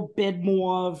little bit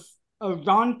more of a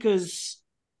run because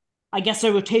I guess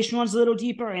their rotation runs a little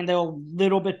deeper and they're a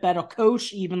little bit better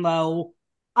coach, even though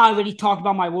I already talked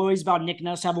about my worries about Nick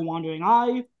Nurse have a wandering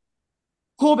eye.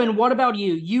 Corban, what about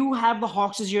you? You have the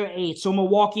Hawks as your 8, so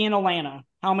Milwaukee and Atlanta.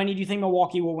 How many do you think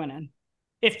Milwaukee will win in?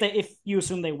 If you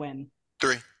assume they win.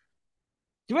 3.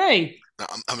 3? No,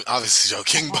 I'm obviously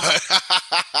joking,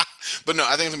 but no,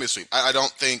 I think it's gonna be a sweep. I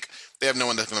don't think they have no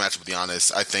one that's gonna match up with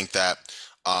Giannis. I think that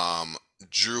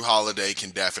Drew Holiday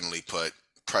can definitely put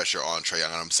pressure on Trae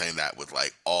Young, and I'm saying that with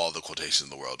like all the quotations in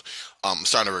the world. I'm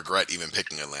starting to regret even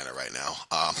picking Atlanta right now,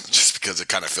 just because it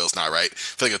kind of feels not right. I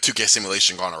feel like a 2K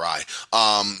simulation gone awry.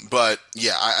 But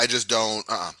yeah, I just don't.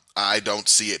 I don't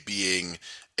see it being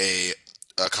a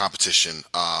competition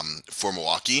for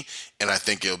Milwaukee, and I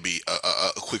think it'll be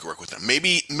a quick work with them.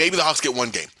 Maybe the Hawks get 1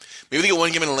 game. Maybe they get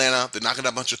 1 game in Atlanta. They're knocking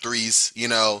out a bunch of threes,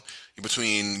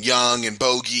 between Young and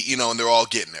Bogey, and they're all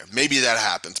getting there. Maybe that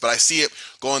happens, but I see it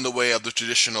going the way of the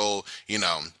traditional,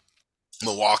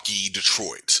 Milwaukee,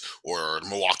 Detroit, or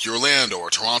Milwaukee, Orlando,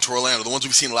 or Toronto, Orlando, the ones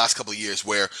we've seen the last couple of years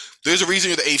where there's a reason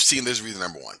you're the AFC and there's a reason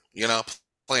number 1,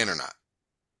 playing or not.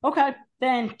 Okay,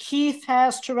 then Keith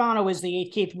has Toronto as the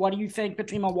 8th. Keith, what do you think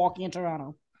between Milwaukee and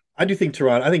Toronto? I do think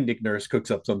Toronto. I think Nick Nurse cooks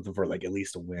up something for like at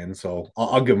least a win. So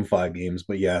I'll give him 5 games.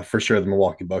 But yeah, for sure the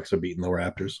Milwaukee Bucks are beating the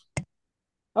Raptors.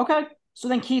 Okay, so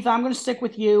then Keith, I'm going to stick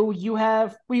with you.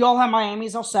 We all have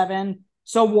Miami's our 7.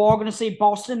 So we're all going to say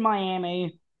Boston,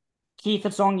 Miami. Keith,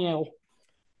 it's on you.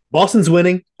 Boston's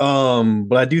winning,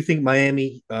 but I do think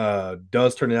Miami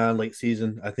does turn it on late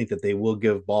season. I think that they will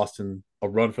give Boston a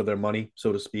run for their money,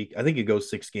 so to speak. I think it goes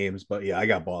 6 games, but yeah, I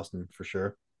got Boston for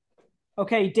sure.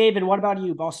 Okay, David, what about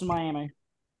you? Boston, Miami.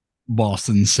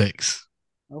 Boston 6.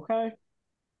 Okay.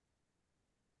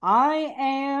 I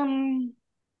am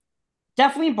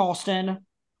definitely Boston.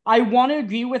 I want to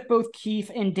agree with both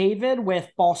Keith and David with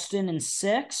Boston in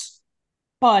 6.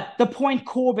 But the point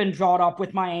Corban brought up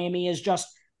with Miami is just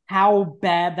how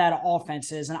bad that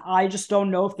offense is. And I just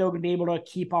don't know if they're going to be able to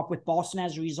keep up with Boston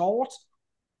as a result.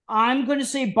 I'm going to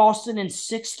say Boston in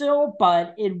 6 still,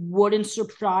 but it wouldn't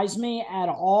surprise me at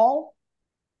all.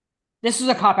 This is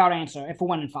a cop-out answer if we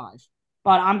went in 5.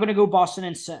 But I'm going to go Boston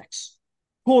in 6.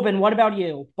 Corban, what about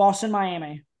you? Boston,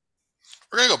 Miami.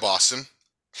 We're gonna go Boston.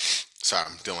 Sorry,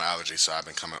 I'm dealing with allergies, so I've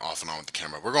been coming off and on with the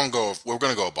camera. We're gonna go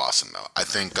with Boston though. I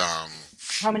think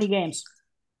How many games?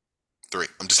 3.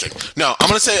 I'm just kidding. No, I'm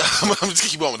just gonna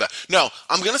keep going with that. No,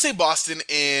 I'm gonna say Boston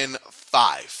in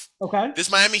 5. Okay. This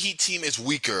Miami Heat team is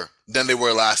weaker than they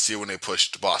were last year when they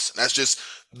pushed Boston. That's just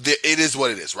it is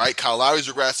what it is, right? Kyle Lowry's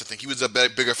regressed. I think he was a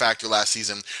bigger factor last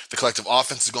season. The collective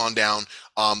offense has gone down.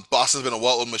 Boston's been a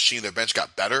well-oiled machine. Their bench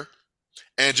got better,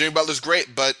 and Jimmy Butler's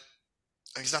great, but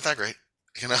he's not that great.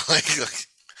 Like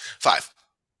 5.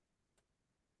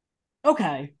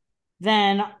 Okay.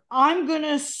 Then I'm going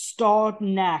to start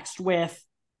next with,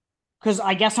 because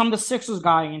I guess I'm the Sixers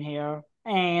guy in here,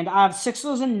 and I have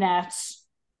Sixers and Nets.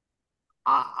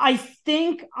 I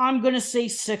think I'm going to say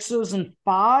Sixers in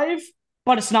 5,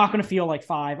 but it's not going to feel like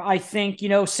 5. I think,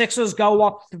 Sixers go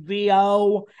up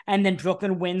 3-0, and then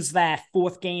Brooklyn wins that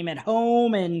 4th game at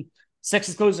home, and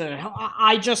Sixers goes in.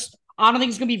 I don't think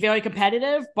it's going to be very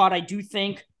competitive, but I do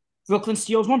think Brooklyn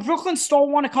steals one. Brooklyn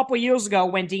stole one a couple of years ago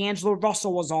when D'Angelo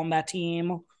Russell was on that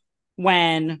team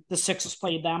when the Sixers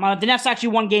played them. The Nets actually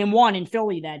won game 1 in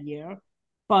Philly that year.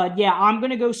 But yeah, I'm going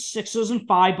to go Sixers in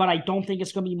 5, but I don't think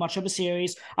it's going to be much of a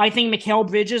series. I think Mikal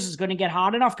Bridges is going to get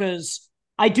hot enough because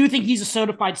I do think he's a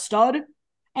certified stud.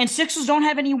 And Sixers don't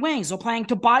have any wings. They're playing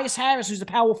Tobias Harris, who's a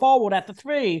power forward at the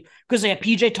 3, because they have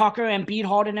PJ Tucker and Embiid,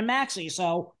 Harden, and Maxey.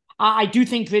 So I do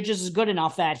think Bridges is good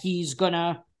enough that he's going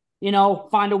to,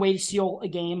 find a way to steal a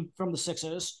game from the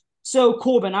Sixers. So,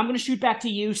 Corban, I'm going to shoot back to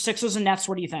you. Sixers and Nets,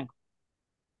 what do you think?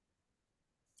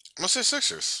 I'm gonna say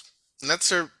Sixers.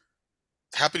 Nets are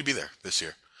happy to be there this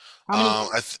year. How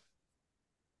many?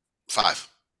 5.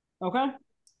 Okay.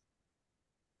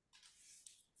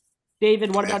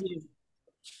 David, what Yeah. about you?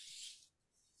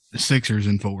 The Sixers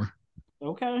in 4.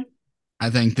 Okay. I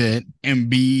think that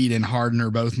Embiid and Harden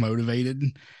are both motivated.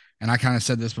 And I kind of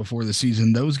said this before the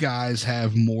season. Those guys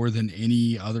have more than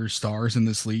any other stars in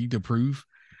this league to prove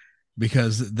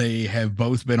because they have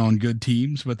both been on good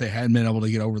teams, but they hadn't been able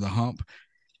to get over the hump.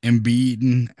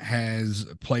 Embiid has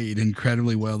played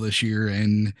incredibly well this year,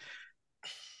 and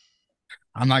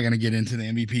I'm not going to get into the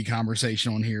MVP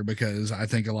conversation on here because I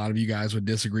think a lot of you guys would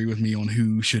disagree with me on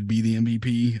who should be the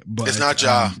MVP. But It's not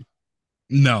Ja.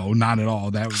 No, not at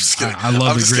all. That was I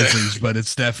love the Grizzlies, kidding. but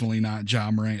it's definitely not Ja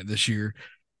Morant this year.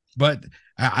 But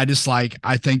I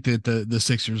think that the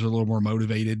Sixers are a little more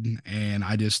motivated, and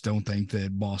I just don't think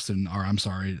that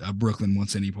Brooklyn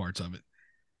wants any parts of it.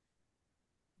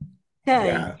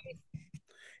 Okay.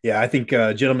 Yeah, I think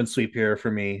gentleman sweep here for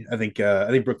me. I think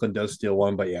Brooklyn does steal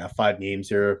one, but yeah, 5 games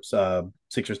here.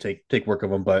 Sixers take work of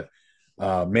them, but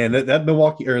man, that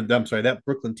that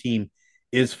Brooklyn team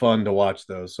is fun to watch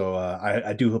though. So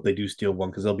I do hope they do steal one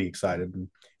because they'll be excited and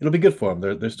it'll be good for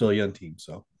them. They're still a young team,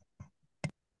 so.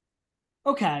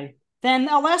 Okay. Then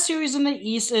our last series in the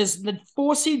East is the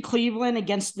 4 seed Cleveland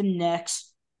against the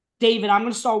Knicks. David, I'm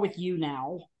going to start with you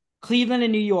now. Cleveland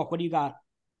and New York. What do you got?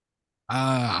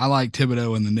 I like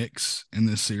Thibodeau and the Knicks in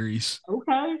this series.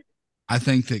 Okay. I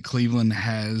think that Cleveland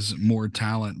has more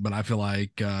talent, but I feel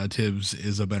like Tibbs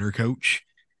is a better coach.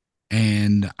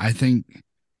 And I think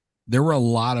there were a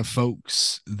lot of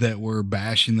folks that were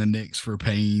bashing the Knicks for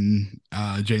paying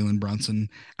Jalen Brunson.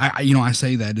 I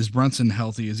say that. Is Brunson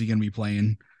healthy? Is he going to be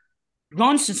playing?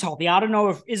 Brunson's healthy. I don't know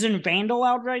if isn't Vandal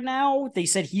out right now. They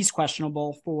said he's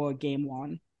questionable for game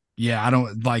 1. Yeah, I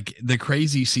don't like the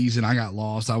crazy season. I got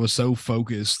lost. I was so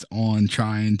focused on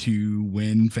trying to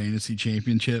win fantasy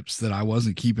championships that I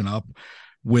wasn't keeping up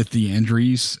with the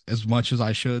injuries as much as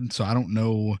I should. So I don't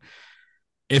know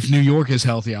if New York is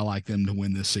healthy. I like them to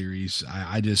win this series.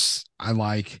 I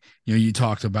like, you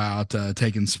talked about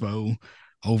taking Spo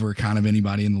over kind of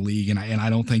anybody in the league. And I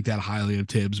don't think that highly of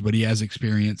Tibbs, but he has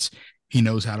experience. He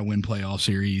knows how to win playoff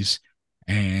series.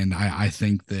 And I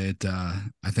think that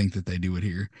they do it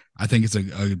here. I think it's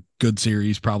a good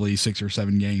series, probably 6 or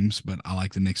 7 games, but I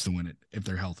like the Knicks to win it if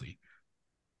they're healthy.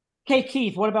 Okay,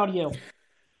 Keith, what about you?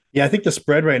 Yeah, I think the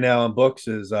spread right now on books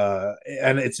is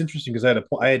and it's interesting because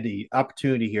I had the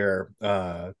opportunity here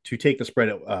to take the spread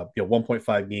at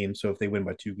 1.5 games. So if they win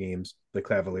by 2 games, the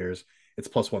Cavaliers, it's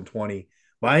plus 120.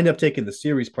 But I end up taking the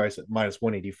series price at minus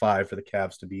 185 for the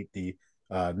Cavs to beat the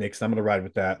Knicks. I'm going to ride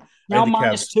with that. Now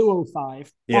minus 205.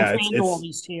 Yeah, it's at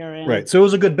least here. And... right. So it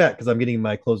was a good bet because I'm getting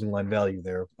my closing line value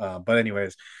there. But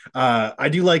anyways, I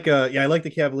do like I like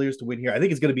the Cavaliers to win here. I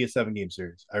think it's going to be a 7-game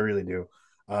series. I really do.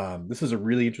 This is a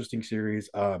really interesting series.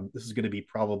 This is going to be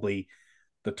probably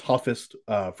the toughest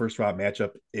first round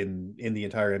matchup in the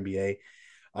entire NBA.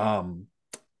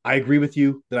 I agree with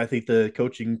you that I think the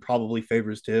coaching probably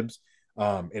favors Tibbs.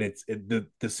 And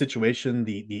the situation,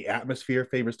 the atmosphere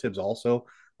favors Tibbs also,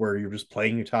 where you're just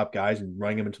playing your top guys and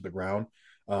running them into the ground.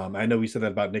 I know we said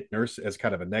that about Nick Nurse as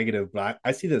kind of a negative, but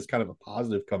I see that as kind of a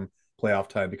positive come playoff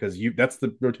time because that's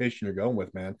the rotation you're going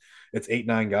with, man. It's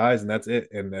 8-9 guys and that's it,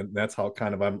 and that's how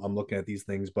kind of I'm looking at these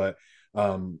things. But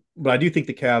I do think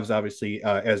the Cavs, obviously,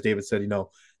 as David said,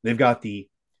 they've got the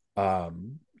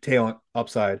talent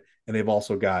upside, and they've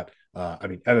also got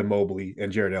Evan Mobley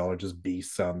and Jared Allen are just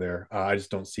beasts on there. I just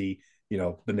don't see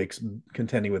the Knicks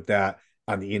contending with that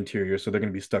on the interior, so they're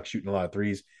going to be stuck shooting a lot of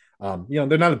threes.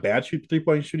 They're not a bad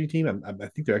 3-point shooting team. I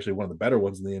think they're actually one of the better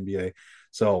ones in the NBA.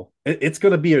 So it's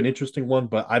going to be an interesting one,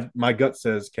 but my gut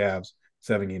says Cavs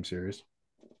 7-game series.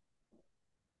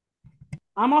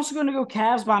 I'm also going to go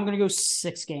Cavs, but I'm going to go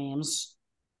 6 games.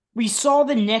 we saw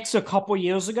the Knicks a couple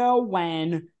years ago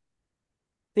when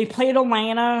they played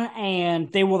Atlanta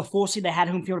and they were the 4 seed. They had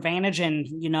home field advantage, and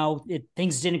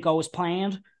things didn't go as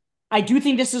planned. I do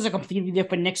think this is a completely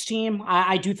different Knicks team.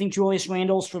 I do think Julius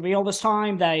Randle's for real this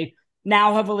time. They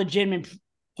now have a legitimate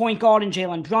point guard in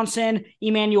Jalen Brunson.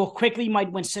 Emmanuel quickly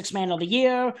might win Sixth Man of the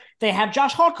Year. They have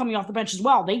Josh Hart coming off the bench as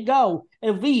well. They go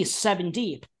at least 7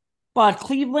 deep. But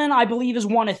Cleveland, I believe, is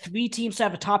one of 3 teams to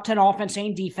have a top 10 offense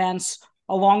and defense,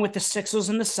 along with the Sixers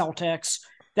and the Celtics.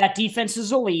 That defense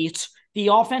is elite. The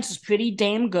offense is pretty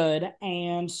damn good.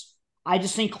 And I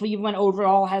just think Cleveland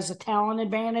overall has a talent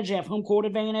advantage. They have home court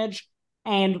advantage.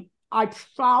 And I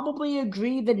probably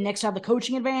agree the Knicks have the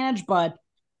coaching advantage. But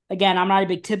again, I'm not a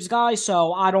big Tibbs guy,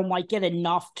 so I don't like it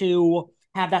enough to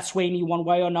have that sway me one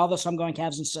way or another. So I'm going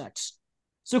Cavs in 6.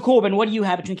 So Corban, what do you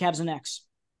have between Cavs and Knicks?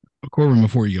 Corban,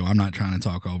 before you go, I'm not trying to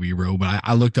talk all B-roll, but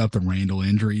I looked up the Randle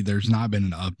injury. There's not been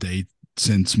an update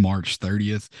since March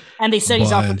 30th. And they said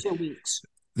he's out for 2 weeks.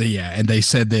 And they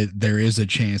said that there is a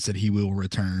chance that he will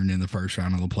return in the first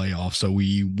round of the playoffs. So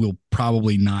we will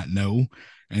probably not know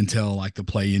until like the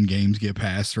play-in games get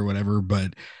passed or whatever.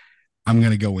 But I'm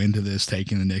going to go into this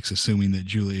taking the Knicks, assuming that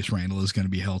Julius Randle is going to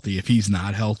be healthy. If he's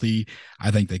not healthy, I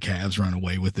think the Cavs run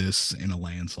away with this in a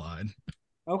landslide.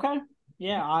 Okay.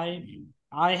 Yeah,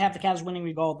 I have the Cavs winning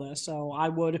regardless, so I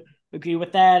would agree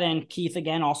with that. And Keith,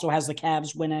 again, also has the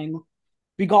Cavs winning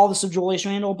regardless of Julius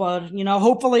Randle. But,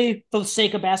 hopefully for the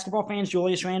sake of basketball fans,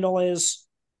 Julius Randle is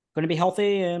going to be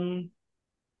healthy and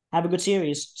have a good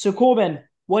series. So, Corban,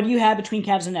 what do you have between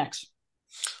Cavs and Knicks?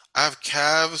 I have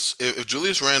Cavs. If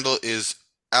Julius Randle is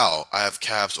out, I have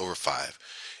Cavs over 5.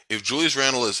 If Julius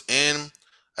Randle is in,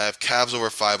 I have Cavs over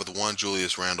 5 with one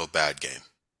Julius Randle bad game.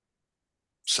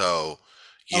 So,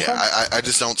 yeah, okay. I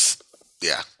just don't.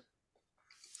 Yeah,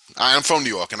 I'm from New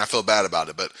York and I feel bad about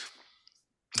it, but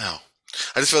no,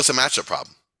 I just feel it's a matchup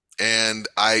problem, and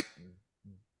I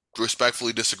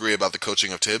respectfully disagree about the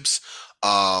coaching of Tibbs.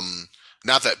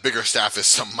 Not that Bickerstaff is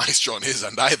some maestro on his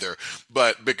end either,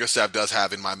 but Bickerstaff does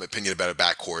have, in my opinion, a better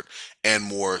backcourt and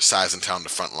more size and talent in the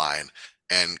front line.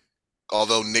 And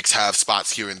although Knicks have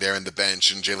spots here and there in the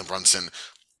bench and Jalen Brunson,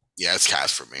 yeah, it's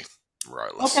Cavs for me,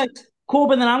 regardless. Okay, cool.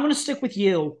 But then I'm going to stick with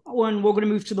you when we're going to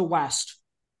move to the West.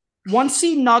 1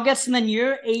 seed Nuggets, and then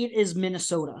your 8 is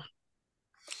Minnesota.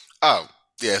 Oh,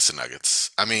 yeah, it's the Nuggets.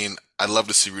 I mean, I'd love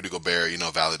to see Rudy Gobert,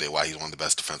 validate why he's one of the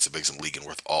best defensive bigs in the league and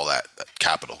worth all that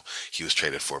capital he was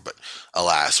traded for. But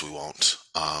alas, we won't.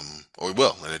 Or we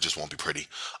will, and it just won't be pretty.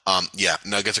 Yeah,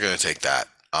 Nuggets are going to take that.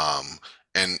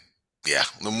 And yeah,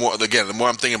 the more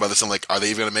I'm thinking about this, I'm like, are they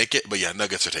even going to make it? But yeah,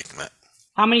 Nuggets are taking that.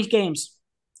 How many games?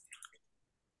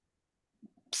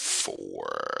 4.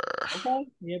 Okay,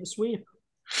 you have a sweep.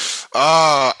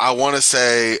 I want to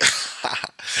say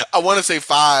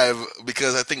 5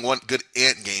 because I think one good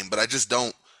Ant game, but I just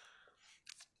don't.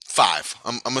 5.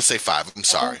 I'm gonna say 5. I'm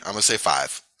sorry. I'm gonna say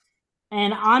 5.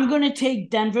 And I'm gonna take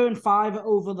Denver and 5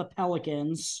 over the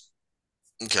Pelicans.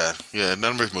 Okay. Yeah,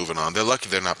 Denver's moving on. They're lucky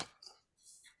they're not.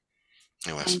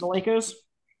 Anyways. And the Lakers?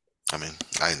 I mean,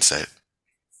 I didn't say it.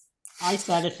 I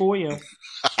said it for you.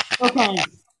 Okay.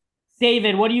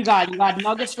 David, what do you got? You got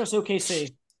Nuggets versus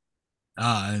OKC.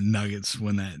 Nuggets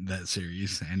win that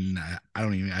series, and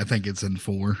I think it's in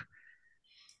 4.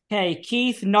 Okay,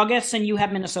 Keith, Nuggets, and you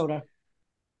have Minnesota.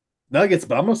 Nuggets,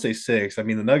 but I'm gonna say 6. I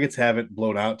mean, the Nuggets haven't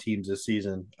blown out teams this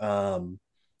season. And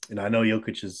I know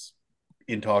Jokic is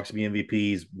in talks to be MVP.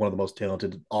 He's one of the most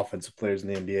talented offensive players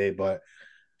in the NBA. But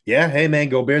yeah, hey man,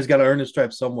 Gobert's got to earn his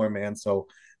stripes somewhere, man. So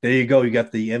there you go. You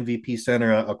got the MVP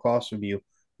center across from you.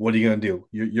 What are you gonna do?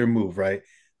 Your move, right?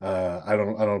 I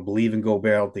don't believe in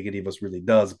Gobert. I don't think any of us really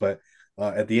does. But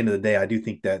at the end of the day, I do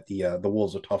think that the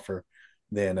Wolves are tougher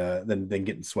than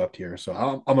getting swept here. So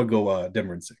I'm gonna go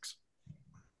Denver in 6.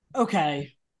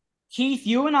 Okay, Keith,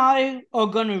 you and I are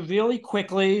gonna really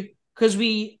quickly, because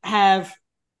we have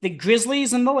the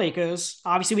Grizzlies and the Lakers.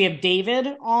 Obviously, we have David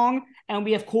on, and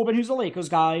we have Corban, who's a Lakers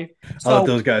guy. So, I'll let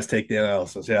those guys take the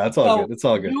analysis. Yeah, it's all good. It's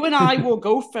all good. You and I will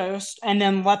go first, and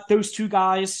then let those 2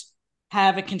 guys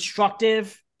have a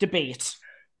constructive debate.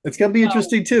 It's gonna be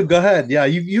interesting too. Go ahead. Yeah,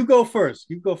 you go first.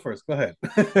 You go first. Go ahead.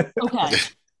 Okay.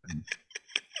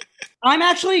 I'm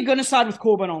actually gonna side with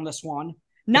Corban on this one.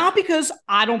 Not because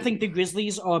I don't think the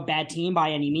Grizzlies are a bad team by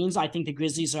any means. I think the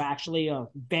Grizzlies are actually a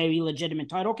very legitimate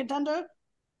title contender.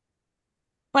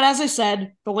 But as I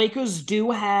said, the Lakers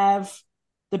do have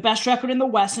the best record in the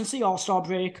West since the All-Star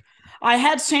break. I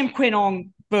had Sam Quinn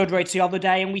on Bird Rates the other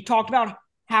day, and we talked about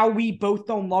how we both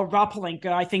don't love Rob Pelinka.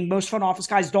 I think most front office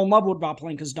guys don't love what Rob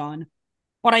Pelinka's done.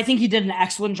 But I think he did an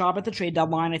excellent job at the trade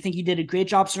deadline. I think he did a great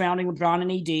job surrounding LeBron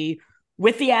and AD.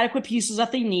 with the adequate pieces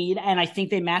that they need, and I think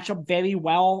they match up very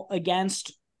well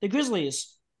against the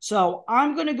Grizzlies. So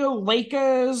I'm going to go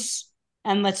Lakers,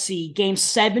 and let's see, Game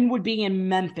 7 would be in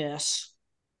Memphis.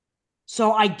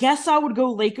 So I guess I would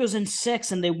go Lakers in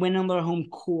 6, and they win on their home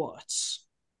courts.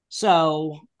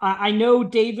 So I know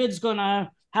David's going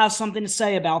to have something to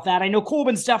say about that. I know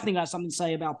Corban's definitely got something to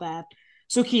say about that.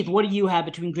 So, Keith, what do you have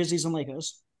between Grizzlies and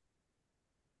Lakers?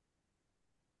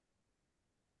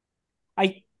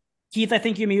 Keith, I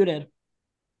think you're muted.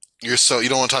 You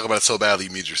don't want to talk about it so badly.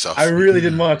 You mute yourself. I really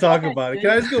didn't want to talk about it. Can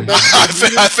I just go back?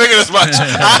 I figured as much.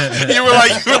 You were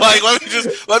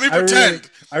like, let me pretend.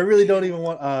 I really don't even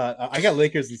want. I got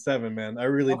Lakers in 7, man. I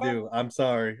really do. I'm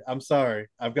sorry.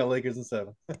 I've got Lakers in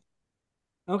 7.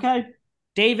 Okay,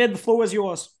 David, the floor is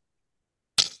yours.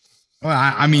 Well,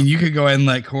 I mean, you could go ahead and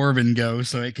let Corban go,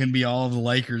 so it can be all of the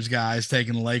Lakers guys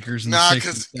taking the Lakers. In 6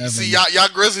 because you see, y'all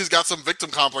Grizzlies got some victim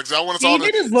complex. Y'all want us all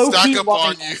to stack up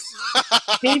on you.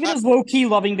 David is low key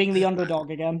loving being the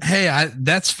underdog again. Hey,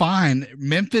 that's fine.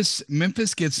 Memphis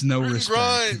gets no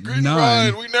respect.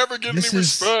 None. We never give any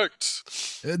respect.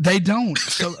 They don't.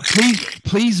 So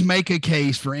please make a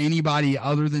case for anybody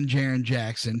other than Jaren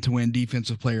Jackson to win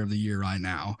Defensive Player of the Year right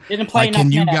now. Didn't play enough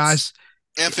can you minutes. Guys?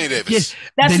 Anthony Davis.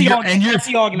 That's the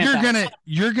argument.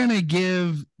 You're gonna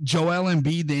give Joel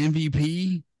Embiid the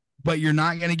MVP, but you're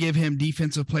not gonna give him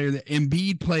Defensive Player.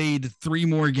 Embiid played 3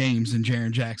 more games than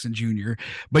Jaren Jackson Jr.,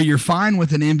 but you're fine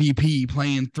with an MVP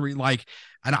playing 3. Like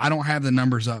I don't have the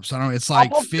numbers up, so I don't. It's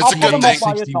like 51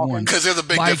 because there's a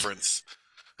big difference.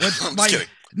 I'm just kidding.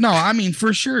 No, I mean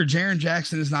for sure, Jaren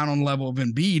Jackson is not on the level of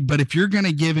Embiid, but if you're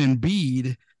gonna give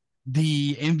Embiid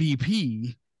the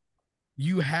MVP,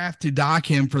 you have to dock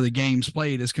him for the games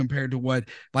played as compared to what,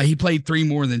 like, he played 3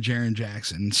 more than Jaren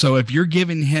Jackson. So if you're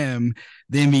giving him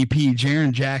the MVP,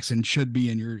 Jaren Jackson should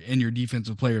be in your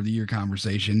Defensive Player of the Year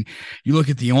conversation. You look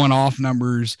at the on-off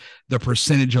numbers, the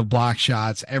percentage of block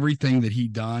shots, everything that he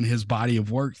done, his body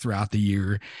of work throughout the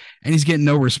year, and he's getting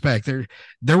no respect.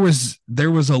 There was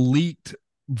a leaked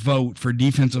vote for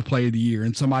Defensive Player of the Year,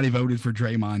 and somebody voted for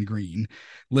Draymond Green.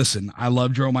 Listen, I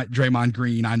love Draymond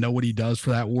Green. I know what he does for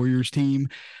that Warriors team,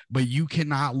 but you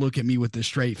cannot look at me with a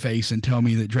straight face and tell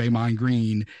me that Draymond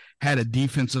Green had a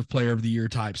Defensive Player of the Year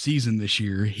type season this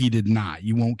year. He did not.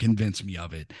 You won't convince me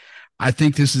of it. I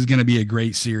think this is going to be a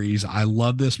great series. I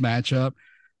love this matchup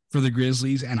for the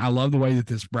Grizzlies, and I love the way that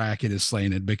this bracket is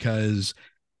slanted, because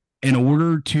in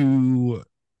order to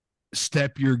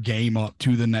step your game up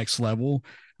to the next level,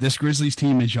 this Grizzlies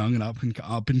team is young and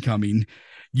up and coming.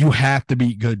 You have to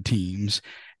beat good teams.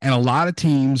 And a lot of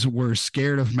teams were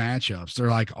scared of matchups. They're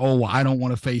like, oh, I don't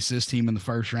want to face this team in the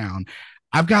first round.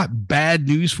 I've got bad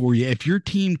news for you. If your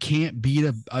team can't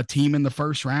beat a team in the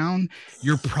first round,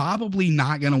 you're probably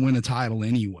not going to win a title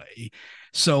anyway.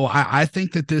 So I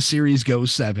think that this series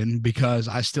goes 7 because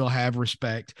I still have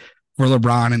respect for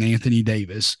LeBron and Anthony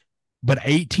Davis. But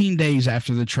 18 days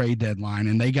after the trade deadline,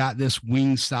 and they got this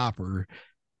wing stopper,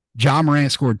 Ja Morant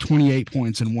scored 28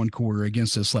 points in 1 quarter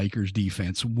against this Lakers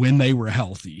defense when they were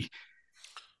healthy.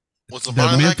 Was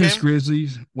LeBron the Memphis game?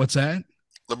 Grizzlies, what's that?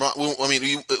 LeBron.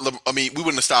 We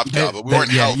wouldn't have stopped Ja, but we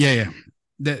weren't healthy. Yeah.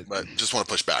 But just want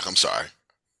to push back. I'm sorry.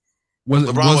 Was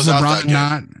LeBron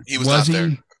not? He was not there.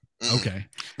 Mm-mm. Okay,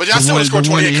 but Ja still would have scored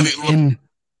 28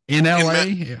 in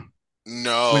LA.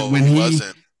 No, when he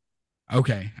wasn't.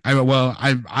 Okay. I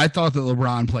thought that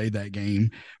LeBron played that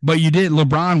game, but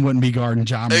LeBron wouldn't be guarding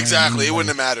Ja Morant. Exactly. It wouldn't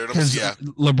have mattered. Yeah.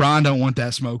 LeBron don't want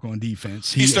that smoke on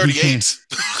defense. He's 38.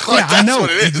 Yeah, I know.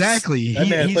 Exactly.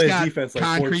 He's got defense like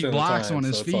concrete blocks on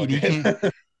his feet. He can't.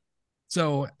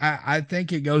 So I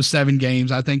think it goes 7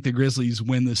 games. I think the Grizzlies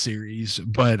win the series,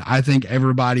 but I think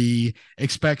everybody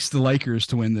expects the Lakers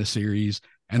to win this series,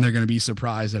 and they're going to be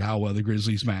surprised at how well the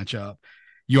Grizzlies match up.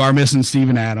 You are missing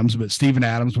Steven Adams, but Steven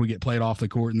Adams will get played off the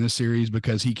court in this series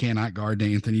because he cannot guard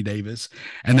Anthony Davis,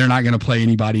 and they're not going to play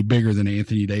anybody bigger than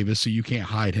Anthony Davis, so you can't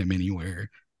hide him anywhere.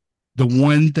 The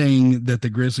one thing that the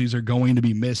Grizzlies are going to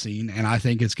be missing, and I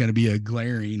think it's going to be a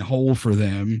glaring hole for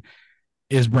them,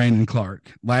 is Brandon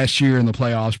Clark. Last year in the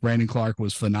playoffs, Brandon Clark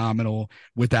was phenomenal.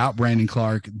 Without Brandon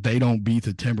Clark, they don't beat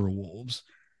the Timberwolves.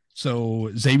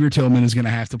 So Xavier Tillman is going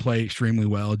to have to play extremely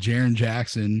well. Jaren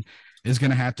Jackson is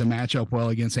going to have to match up well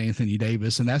against Anthony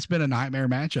Davis, and that's been a nightmare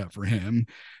matchup for him.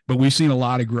 But we've seen a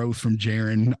lot of growth from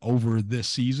Jaren over this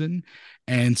season,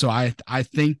 and so I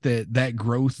think that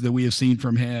growth that we have seen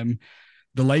from him,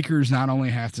 the Lakers not only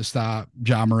have to stop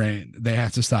Ja Morant, they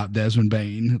have to stop Desmond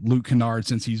Bane. Luke Kennard,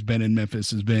 since he's been in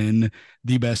Memphis, has been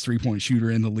the best three-point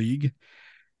shooter in the league.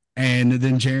 And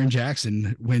then Jaren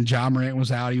Jackson, when Ja Morant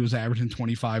was out, he was averaging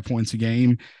 25 points a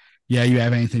game. Yeah, you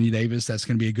have Anthony Davis. That's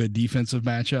going to be a good defensive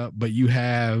matchup, but you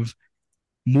have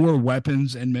more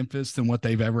weapons in Memphis than what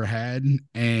they've ever had.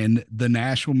 And the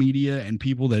national media and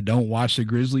people that don't watch the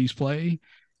Grizzlies play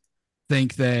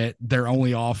think that their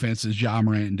only offense is Ja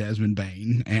Morant and Desmond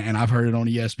Bane. And I've heard it on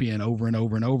ESPN over and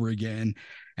over and over again.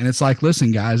 And it's like,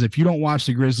 listen, guys, if you don't watch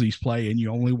the Grizzlies play and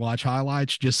you only watch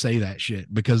highlights, just say that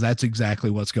shit, because that's exactly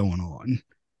what's going on.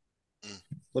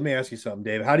 Let me ask you something,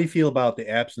 Dave. How do you feel about the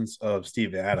absence of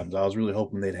Steve Adams? I was really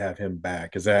hoping they'd have him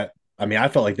back. Is that, I mean, I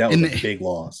felt like that was a big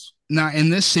loss. Now, in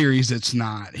this series, it's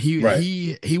not.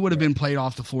 Right. He would have been played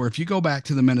off the floor. If you go back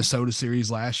to the Minnesota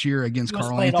series last year against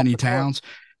Karl Anthony Towns,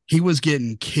 he was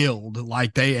getting killed.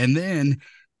 And then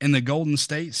in the Golden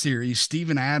State series,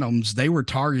 Steven Adams, they were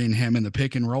targeting him in the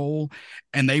pick and roll,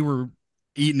 and they were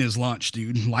eating his lunch,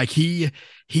 dude. Like he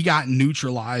got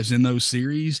neutralized in those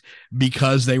series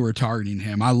because they were targeting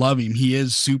him. I love him. He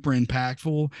is super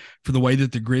impactful for the way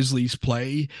that the Grizzlies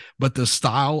play, but the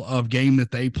style of game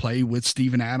that they play with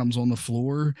Steven Adams on the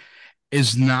floor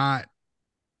is not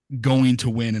going to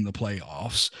win in the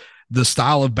playoffs. The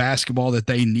style of basketball that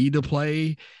they need to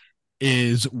play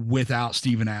is without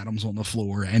Steven Adams on the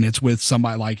floor, and it's with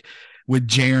somebody like with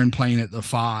Jaren playing at the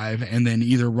 5 and then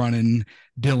either running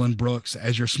Dylan Brooks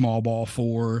as your small ball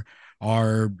 4,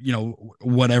 or,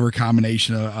 whatever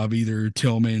combination of either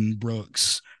Tillman,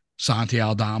 Brooks, Santi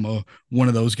Aldama, one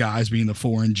of those guys being the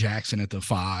 4 and Jackson at the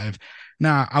 5.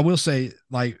 Now, I will say,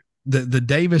 like, the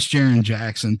Davis Jaren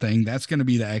Jackson thing, that's going to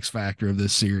be the X factor of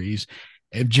this series.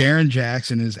 If Jaren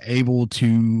Jackson is able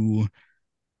to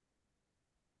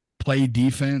play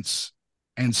defense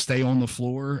and stay on the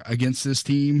floor against this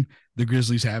team, the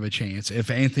Grizzlies have a chance. If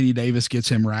Anthony Davis gets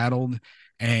him rattled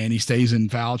and he stays in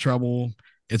foul trouble,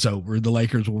 it's over. The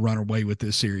Lakers will run away with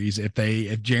this series if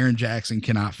Jaren Jackson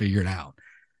cannot figure it out.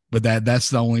 But that's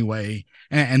the only way.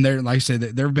 And there, like I said,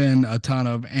 there have been a ton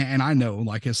of, and I know,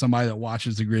 like, as somebody that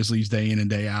watches the Grizzlies day in and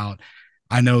day out,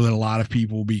 I know that a lot of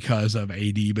people, because of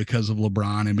AD, because of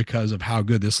LeBron, and because of how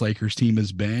good this Lakers team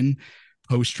has been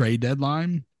post trade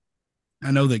deadline,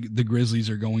 I know that the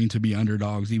Grizzlies are going to be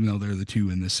underdogs, even though they're the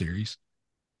 2 in this series.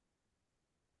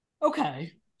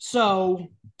 Okay. So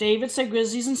David said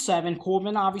Grizzlies in 7.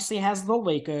 Corban obviously has the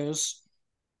Lakers.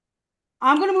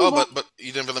 I'm going to move on. But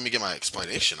you didn't let me get my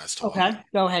explanation as to Okay. why.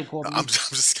 Go ahead, Corban. I'm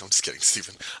just kidding,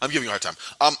 Stephen. I'm giving you a hard time.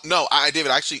 No,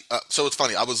 David, actually, so it's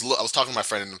funny. I was talking to my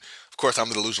friend, and of course, I'm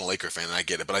the delusional Laker fan, and I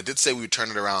get it. But I did say we would turn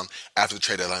it around after the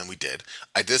trade deadline, and we did.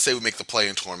 I did say we'd make the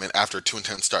play-in tournament after a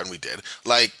 2-10 start, and we did.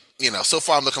 Like, so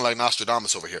far I'm looking like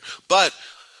Nostradamus over here. But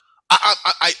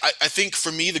I think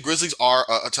for me, the Grizzlies are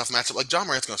a tough matchup. Like, Ja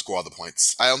Morant's going to score all the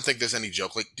points. I don't think there's any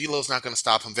joke. Like, D'Lo's not going to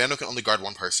stop him. Vando can only guard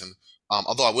one person.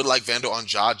 Although I would like Vando on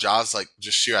Ja. Ja's like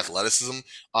just sheer athleticism.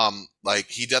 Like,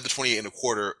 he did the 28 and a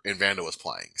quarter and Vando was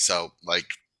playing. So, like,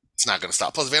 it's not going to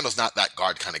stop. Plus, Vando's not that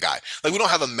guard kind of guy. Like, we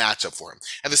don't have a matchup for him.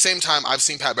 At the same time, I've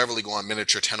seen Pat Beverly go on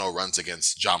miniature 10-0 runs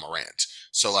against Ja Morant.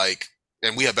 So, like,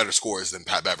 and we have better scores than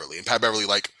Pat Beverly. And Pat Beverly,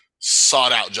 like,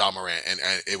 sought out Ja Morant, and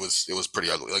it was pretty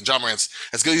ugly. Like, Ja Morant's,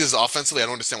 as good as he is offensively, I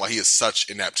don't understand why he is such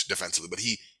inept defensively, but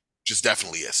he just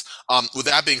definitely is. With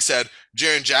that being said,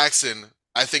 Jaren Jackson,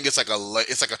 I think it's like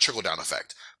a trickle down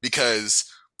effect,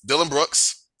 because Dylan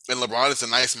Brooks and LeBron is a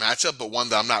nice matchup, but one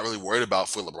that I'm not really worried about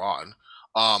for LeBron.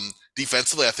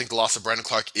 Defensively, I think the loss of Brandon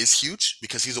Clark is huge,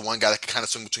 because he's the one guy that can kind of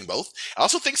swing between both. I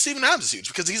also think Steven Adams is huge,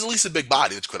 because he's at least a big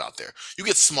body that you put out there. You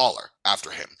get smaller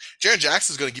after him. Jaren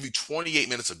Jackson is going to give you 28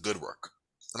 minutes of good work.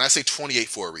 And I say 28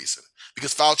 for a reason,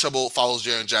 because foul trouble follows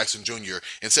Jaren Jackson Jr.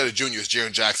 Instead of Jr. is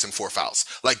Jaren Jackson 4 fouls.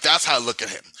 Like, that's how I look at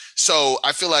him. So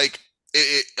I feel like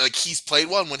like, he's played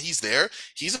well, and when he's there,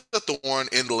 he's a thorn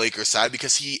in the Lakers side,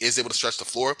 because he is able to stretch the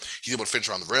floor. He's able to finish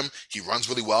around the rim. He runs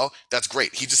really well. That's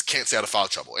great. He just can't stay out of foul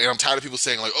trouble. And I'm tired of people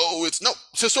saying, like, oh, it's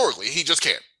historically, he just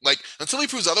can't. Like, until he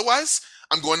proves otherwise,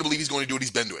 I'm going to believe he's going to do what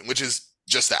he's been doing, which is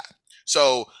just that.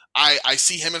 So I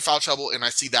see him in foul trouble, and I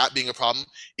see that being a problem.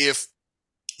 If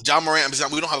Ja Morant,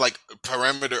 we don't have, like,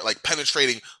 perimeter, like,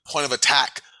 penetrating point of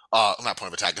attack, not point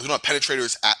of attack, because we don't have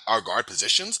penetrators at our guard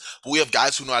positions, but we have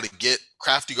guys who know how to get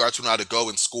crafty guards who know how to go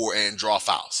and score and draw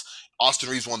fouls. Austin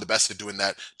Reeves one of the best at doing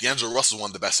that. D'Angelo Russell one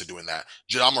of the best at doing that.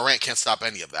 Ja Morant can't stop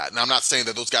any of that. Now, I'm not saying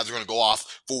that those guys are going to go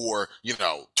off for,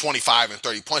 25 and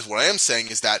 30 points. What I am saying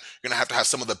is that you're going to have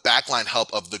some of the backline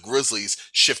help of the Grizzlies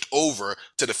shift over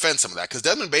to defend some of that, because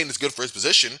Desmond Bane is good for his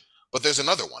position, but there's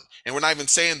another one. And we're not even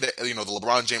saying that, the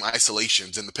LeBron James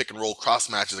isolations and the pick and roll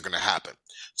cross matches are going to happen.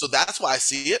 So that's why I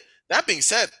see it. That being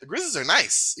said, the Grizzlies are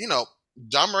nice.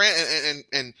 Ja Morant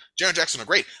and Jaren Jackson are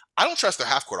great. I don't trust their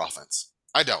half-court offense.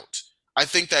 I don't. I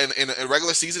think that in a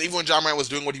regular season, even when Ja Morant was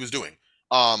doing what he was doing,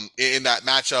 in that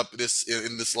matchup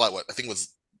in this what I think it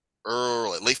was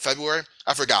late February.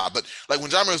 I forgot, but like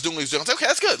when Ja Morant was doing what he was doing, I was like, okay,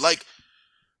 that's good. Like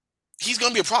he's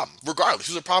going to be a problem regardless.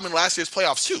 He was a problem in last year's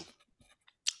playoffs too.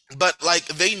 But like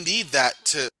they need that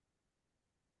to.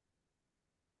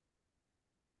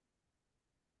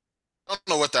 I don't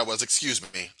know what that was. Excuse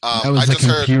me. That was I the just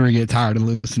heard. computer get tired of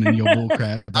listening to your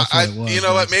bullcrap. That's what it was. You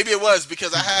know what? Maybe it was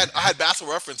because I had Bassel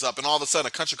reference up, and all of a sudden a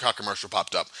Country Crock commercial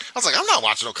popped up. I was like, I'm not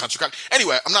watching no Country Crock.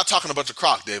 Anyway, I'm not talking a bunch of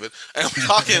crock, David. And I'm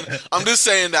talking. I'm just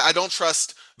saying that I don't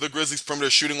trust the Grizzlies' perimeter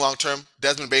shooting long term.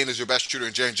 Desmond Bane is your best shooter,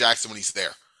 and Jaren Jackson when he's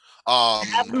there.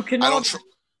 I don't.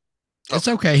 It's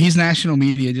okay. He's national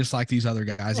media, just like these other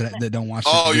guys that don't watch.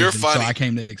 Oh, you're funny. So I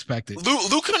came to expect it.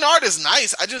 Luke Kennard is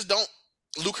nice. I just don't.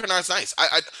 Luke Kennard's nice.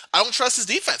 I don't trust his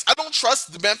defense. I don't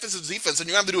trust the Memphis' defense, and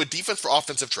you have to do a defense for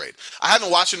offensive trade. I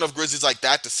haven't watched enough Grizzlies like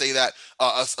that to say that.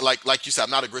 Like you said, I'm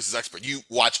not a Grizzlies expert. You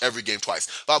watch every game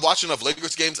twice, but I've watched enough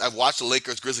Lakers games. I've watched the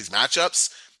Lakers Grizzlies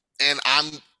matchups, and I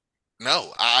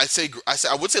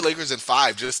would say Lakers in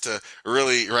 5 just to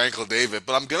really rankle David,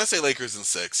 but I'm gonna say Lakers in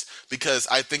 6 because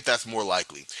I think that's more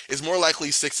likely. It's more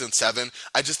likely 6 and 7.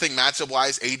 I just think matchup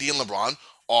wise, AD and LeBron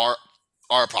are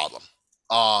a problem.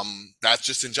 That's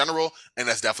just in general, and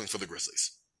that's definitely for the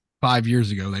Grizzlies. 5 years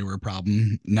ago, they were a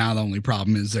problem. Now the only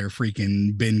problem is their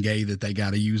freaking Ben Gay that they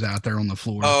got to use out there on the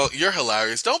floor. Oh, you're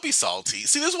hilarious. Don't be salty.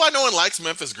 See, this is why no one likes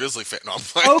Memphis Grizzly fan. No, I'm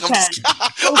just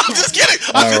kidding.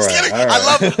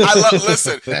 I love,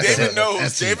 listen, David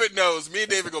knows. David knows. Me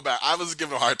and David go back. I was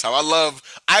giving him a hard time.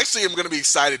 I actually am going to be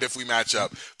excited if we match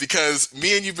up because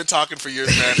me and you've been talking for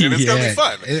years, man, and it's going to be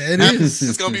fun. It is.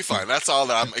 It's going to be fun. That's all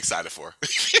that I'm excited for.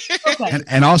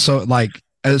 and also, like,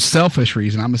 a selfish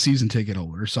reason, I'm a season ticket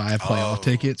holder, so I have playoff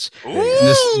tickets.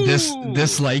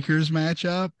 This Lakers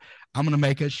matchup, I'm gonna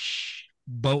make a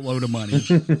boatload of money,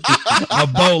 a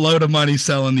boatload of money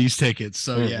selling these tickets.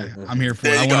 So yeah, I'm here for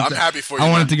it. I'm happy for you.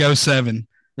 I want it to go 7.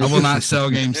 I will not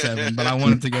sell game 7, but I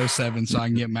want it to go 7 so I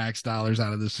can get max dollars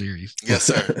out of this series. Yes,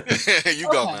 sir.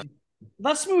 You go, man.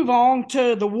 Let's move on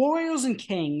to the Warriors and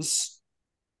Kings.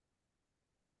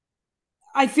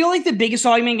 I feel like the biggest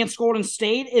argument against Golden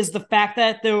State is the fact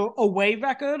that their away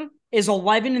record is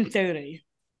 11-30.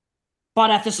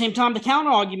 But at the same time, the counter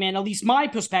argument, at least my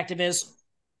perspective, is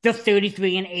they're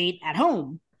 33-8 at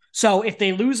home. So if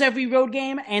they lose every road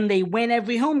game and they win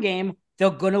every home game, they're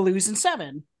going to lose in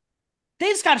 7. They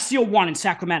just got to steal 1 in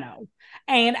Sacramento.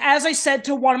 And as I said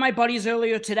to one of my buddies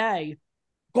earlier today,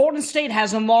 Golden State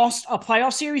hasn't lost a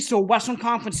playoff series to a Western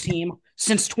Conference team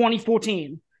since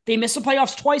 2014. They missed the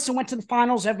playoffs twice and went to the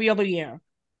finals every other year.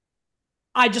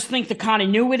 I just think the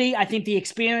continuity, I think the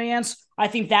experience, I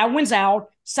think that wins out.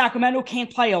 Sacramento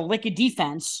can't play a lick of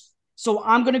defense. So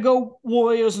I'm going to go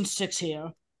Warriors in 6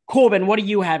 here. Corban, what do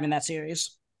you have in that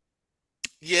series?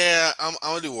 Yeah, I'm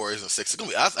gonna do Warriors in 6.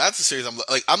 That's a series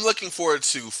I'm looking forward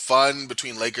to fun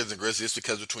between Lakers and Grizzlies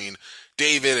because between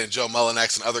David and Joe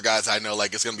Mullinex and other guys I know,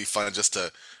 like it's gonna be fun just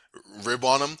to rib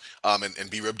on them and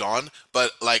be ribbed on.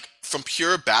 But like from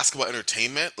pure basketball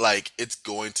entertainment, like it's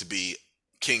going to be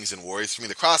Kings and Warriors for me.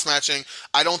 The cross matching,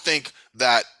 I don't think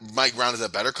that Mike Brown is a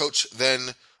better coach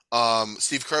than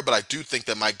Steve Kerr, but I do think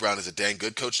that Mike Brown is a dang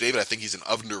good coach, David. I think he's an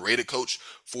underrated coach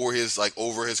for his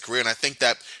over his career, and I think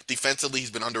that defensively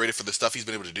he's been underrated for the stuff he's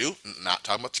been able to do. Not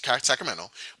talking about Sacramento,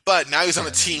 but now he's on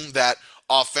a team that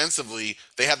offensively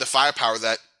they have the firepower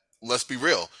that, let's be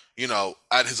real,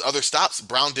 at his other stops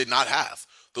Brown did not have.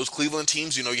 Those Cleveland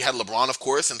teams, you had LeBron, of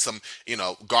course, and some,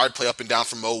 guard play up and down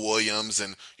from Mo Williams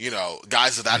and,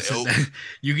 guys of that ilk.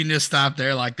 You can just stop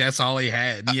there. Like, that's all he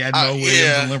had. He had Mo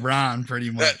Williams and LeBron, pretty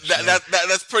much.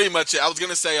 That's pretty much it. I was going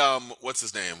to say, what's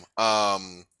his name?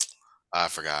 I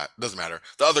forgot. Doesn't matter.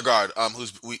 The other guard,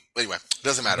 anyway,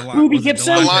 doesn't matter. Ruby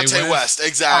Gibson, Delonte West,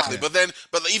 exactly. Oh, yeah.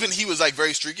 But even he was like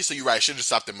very streaky. So you're right. Should have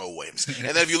stopped at Mo Williams. And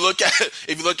then if you look at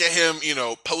him,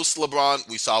 post LeBron,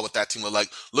 we saw what that team looked like.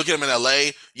 Look at him in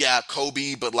LA. Yeah,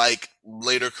 Kobe, but like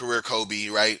later career Kobe,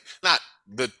 right? Not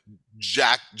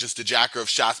just a jacker of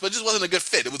shots, but it just wasn't a good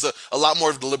fit. It was a lot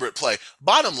more of a deliberate play.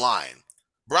 Bottom line,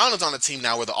 Brown is on a team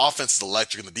now where the offense is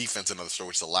electric and the defense is another story,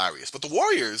 which is hilarious. But the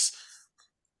Warriors,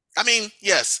 I mean,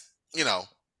 yes, in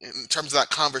terms of that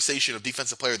conversation of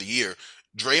defensive player of the year,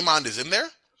 Draymond is in there.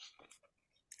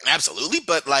 Absolutely.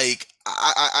 But like,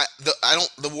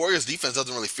 the Warriors defense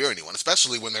doesn't really fear anyone,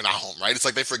 especially when they're not home, right? It's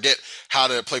like they forget how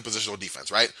to play positional defense,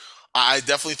 right? I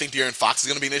definitely think De'Aaron Fox is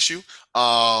going to be an issue.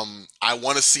 I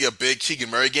want to see a big Keegan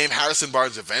Murray game, Harrison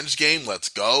Barnes revenge game. Let's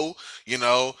go.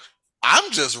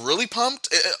 I'm just really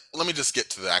pumped. Let me just get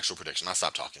to the actual prediction. I'll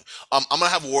stop talking. I'm going to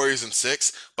have Warriors in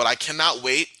 6, but I cannot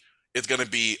wait. It's going to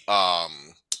be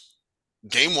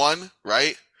game 1,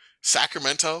 right?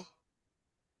 Sacramento,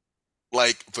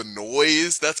 like the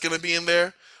noise that's gonna be in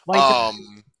there. Light the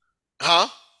Um, huh?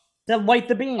 light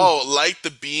the beam. Oh, Light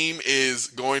the Beam is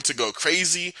going to go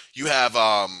crazy. You have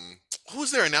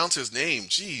who's their announcer's name?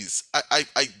 Jeez. I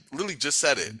literally just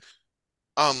said it.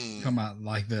 Come out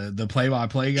like the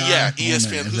play-by-play Yeah, guy. The one that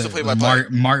ESPN. is Who's the it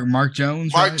play-by-play? Mark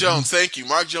Jones, Mark right? Jones, thank you.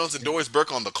 Mark Jones and Doris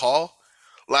Burke on the call.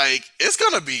 Like, it's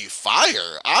gonna be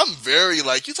fire. I'm very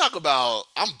like you talk about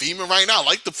I'm beaming right now.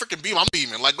 Like the freaking beam, I'm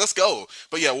beaming. Like, let's go.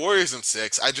 But yeah, Warriors in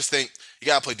 6. I just think you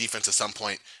gotta play defense at some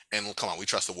point. And come on, we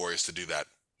trust the Warriors to do that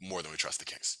more than we trust the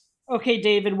Kings. Okay,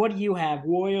 David, what do you have?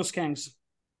 Warriors, Kings.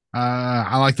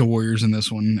 I like the Warriors in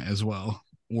this one as well.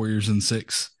 Warriors in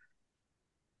 6.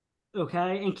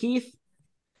 Okay, and Keith.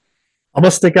 I'm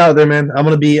gonna stick out there, man. I'm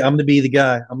gonna be the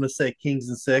guy. I'm gonna say Kings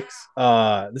in 6.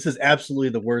 This is absolutely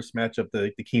the worst matchup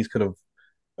the Kings could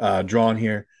have drawn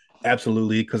here.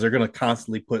 Absolutely, because they're gonna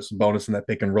constantly put some bonus in that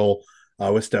pick and roll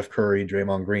with Steph Curry,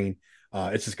 Draymond Green.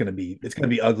 It's gonna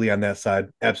be ugly on that side.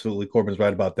 Absolutely, Corbin's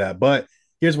right about that. But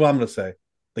here's what I'm gonna say: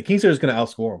 the Kings are just gonna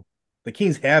outscore them. The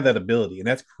Kings have that ability, and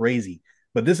that's crazy.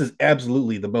 But this is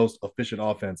absolutely the most efficient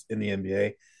offense in the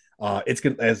NBA. It's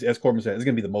gonna, as Corbin said, it's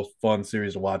gonna be the most fun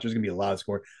series to watch. There's gonna be a lot of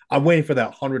scoring. I'm waiting for that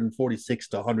 146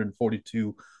 to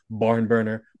 142 barn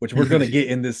burner, which we're gonna get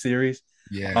in this series.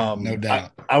 Yeah, no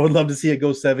doubt. I would love to see it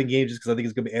go 7 games just because I think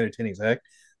it's gonna be entertaining as heck.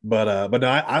 But no,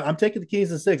 I'm taking the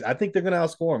Kings in 6. I think they're gonna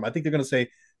outscore them. I think they're gonna say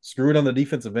screw it on the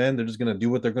defensive end. They're just gonna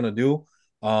do what they're gonna do.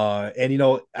 And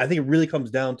I think it really comes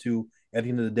down to at the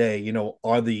end of the day,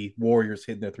 are the Warriors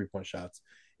hitting their 3-point shots?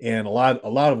 And a lot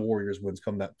of Warriors wins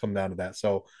come down to that.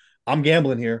 So I'm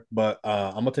gambling here, but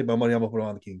I'm gonna take my money. I'm gonna put it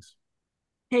on the Kings.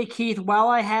 Hey, Keith, while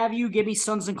I have you, give me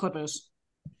Suns and Clippers.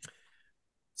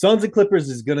 Suns and Clippers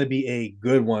is gonna be a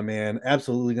good one, man.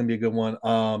 Absolutely gonna be a good one. But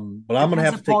I'm gonna Depends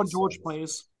have to if take Paul the George Suns.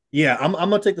 plays. Yeah, I'm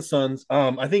gonna take the Suns.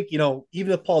 I think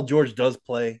even if Paul George does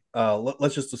play,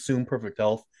 let's just assume perfect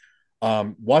health.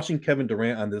 Watching Kevin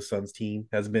Durant on this Suns team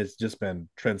has just been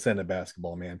transcendent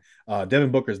basketball, man.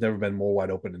 Devin Booker's never been more wide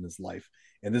open in his life,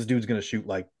 and this dude's gonna shoot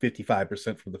like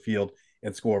 55% from the field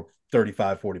and score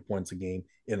 35, 40 points a game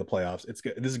in the playoffs.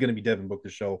 This is gonna be Devin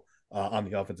Booker's show on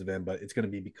the offensive end, but it's gonna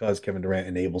be because Kevin Durant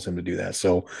enables him to do that.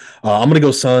 So I'm gonna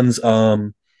go Suns.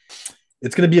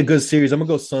 It's gonna be a good series. I'm gonna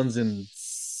go Suns in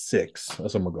 6. That's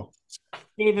what I'm gonna go.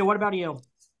 David, what about you?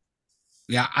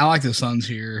 Yeah, I like the Suns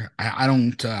here. I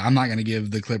don't. I'm not going to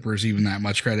give the Clippers even that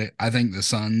much credit. I think the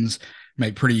Suns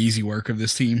make pretty easy work of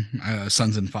this team.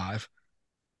 Suns in 5.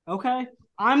 Okay.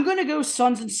 I'm going to go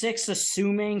Suns and 6,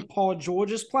 assuming Paul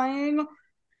George is playing.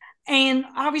 And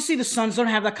obviously, the Suns don't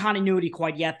have that continuity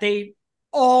quite yet.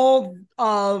 All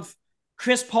of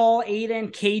Chris Paul,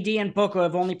 Aiden, KD, and Booker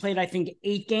have only played, I think,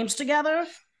 8 games together.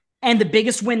 And the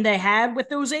biggest win they had with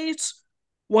those 8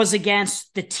 was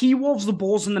against the T-Wolves, the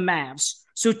Bulls, and the Mavs.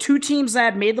 So 2 teams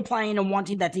that made the play-in and 1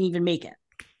 team that didn't even make it.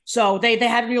 So they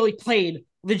haven't really played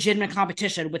legitimate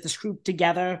competition with this group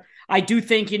together. I do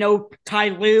think, Ty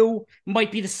Lue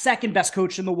might be the second best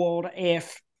coach in the world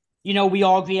if, we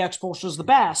all agree Expulsion is the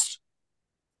best.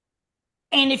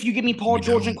 And if you give me Paul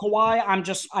George and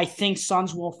Kawhi, I think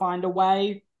Suns will find a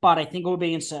way, but I think it will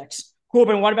be in 6.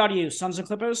 Corban, what about you? Suns and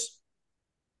Clippers?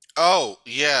 Oh,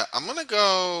 yeah. I'm gonna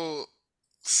go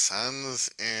Suns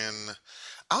in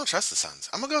I don't trust the Suns.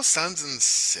 I'm gonna go Suns in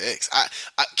 6.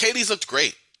 KD's looked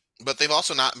great, but they've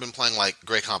also not been playing like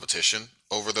great competition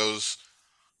over those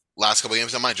last couple of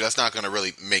games. That might just not going to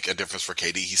really make a difference for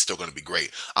KD. He's still going to be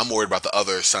great. I'm worried about the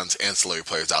other Suns ancillary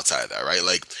players outside of that, right?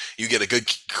 Like you get a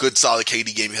good solid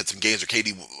KD game. You had some games where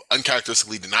KD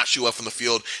uncharacteristically did not shoot up from the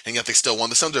field, and yet they still won.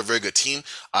 The Suns are a very good team.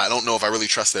 I don't know if I really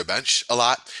trust their bench a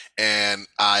lot, and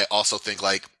I also think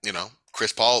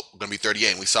Chris Paul going to be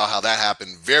 38, and we saw how that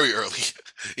happened very early.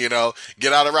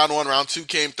 Get out of round 1, round 2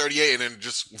 came 38, and then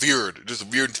just veered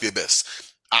into the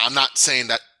abyss. I'm not saying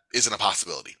that isn't a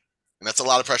possibility. And that's a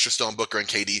lot of pressure still on Booker and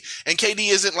KD. And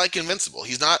KD isn't like invincible.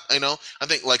 He's not, I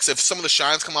think like if some of the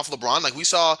shines come off LeBron, like we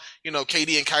saw,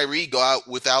 KD and Kyrie go out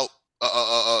without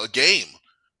a game,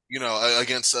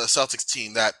 against a Celtics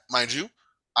team that, mind you,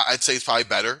 I'd say is probably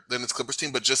better than its Clippers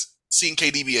team. But just seeing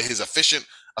KD be his efficient,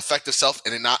 effective self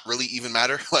and it not really even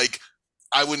matter, like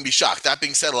I wouldn't be shocked. That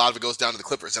being said, a lot of it goes down to the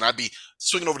Clippers. And I'd be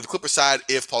swinging over to the Clippers side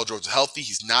if Paul George is healthy.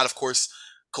 He's not, of course.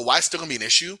 Kawhi's still going to be an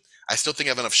issue. I still think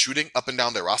I have enough shooting up and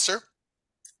down their roster.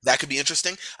 That could be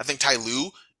interesting. I think Ty Lue,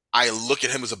 I look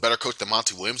at him as a better coach than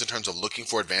Monty Williams in terms of looking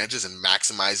for advantages and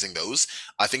maximizing those.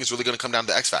 I think it's really going to come down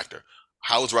to X factor.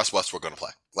 how is Russ Westbrook going to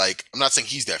play? Like, I'm not saying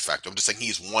he's the X factor. I'm just saying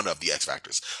he's one of the X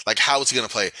factors. Like, how is he going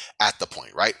to play at the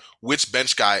point, right? Which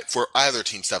bench guy for either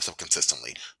team steps up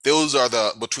consistently? Those are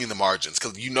the between the margins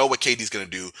because you know what KD's going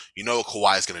to do. You know what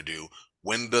Kawhi is going to do.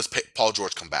 When does Paul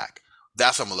George come back?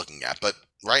 That's what I'm looking at. But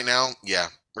right now, yeah,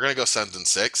 we're going to go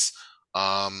 7-6.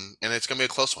 And it's going to be a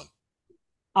close one.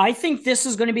 I think this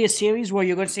is going to be a series where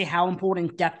you're going to see how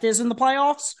important depth is in the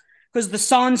playoffs. Because the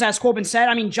Suns, as Corban said,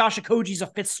 I mean, Josh Okogie's a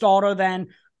fifth starter. Then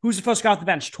who's the first guy off the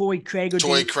bench? Torrey Craig or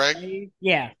Torrey Craig?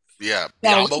 Yeah. Yeah.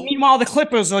 So, meanwhile, the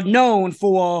Clippers are known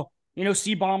for,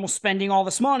 Steve Ballmer spending all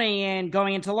this money and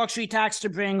going into luxury tax to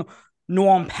bring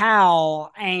Norm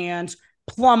Powell and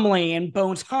Plumlee and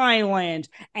Bones Highland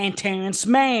and Terrence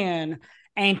Mann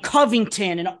and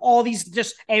Covington and all these,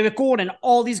 just Eric Gordon,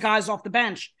 all these guys off the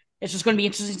bench. It's just going to be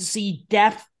interesting to see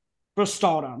depth for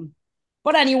stardom.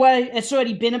 But anyway, it's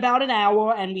already been about an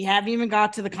hour, and we haven't even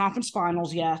got to the conference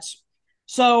finals yet.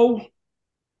 So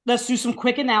let's do some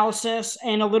quick analysis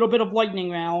and a little bit of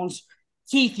lightning rounds.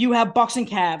 Keith, you have Bucks and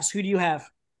Cavs. Who do you have?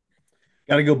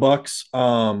 Got to go Bucks.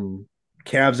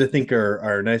 Cavs, I think,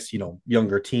 are a nice,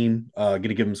 younger team. Going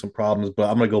to give them some problems, but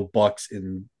I'm going to go Bucks,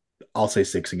 and I'll say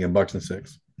 6 again. Bucks and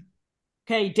 6.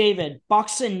 Okay, David,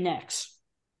 Bucks and Knicks.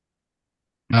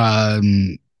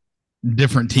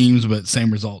 Different teams, but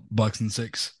same result. Bucks and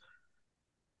 6.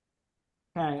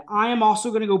 Okay, I am also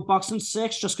going to go Bucks and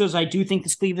 6 just because I do think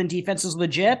this Cleveland defense is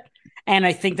legit, and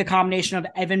I think the combination of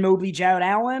Evan Mobley, Jared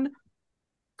Allen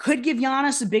could give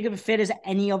Giannis as big of a fit as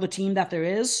any other team that there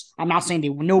is. I'm not saying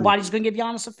nobody's going to give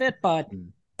Giannis a fit, but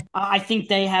I think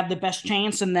they have the best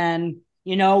chance. And then,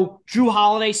 Drew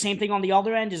Holiday, same thing on the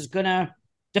other end, is going to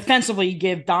defensively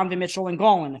give Donovan Mitchell and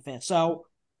Garland a fit. So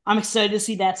I'm excited to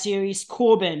see that series.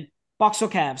 Corban, Bucks or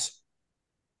Cavs?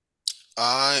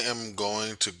 I am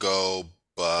going to go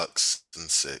Bucks and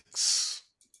 6.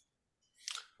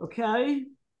 Okay.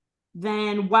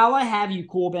 Then while I have you,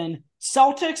 Corban,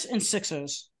 Celtics and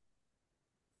Sixers.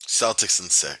 Celtics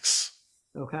and 6.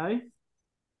 Okay.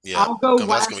 Yeah, I'll go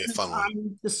that's gonna be a fun one.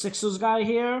 I'm the Sixers guy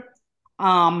here.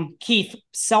 Keith,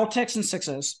 Celtics and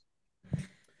Sixers.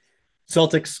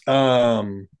 Celtics,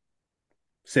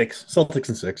 6. Celtics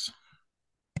and 6.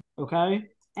 Okay.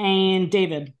 And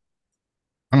David.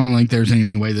 I don't think there's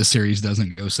any way this series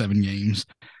doesn't go 7 games.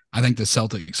 I think the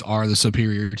Celtics are the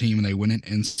superior team and they win it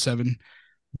in 7.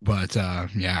 But I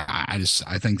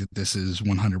think that this is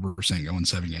 100% going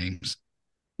 7 games.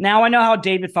 Now I know how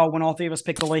David felt when all three of us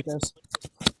picked the Lakers.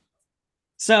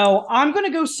 So I'm going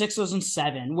to go Sixers and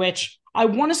 7, which I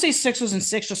want to say Sixers and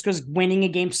 6 just because winning a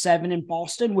game 7 in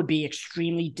Boston would be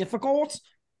extremely difficult.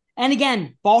 And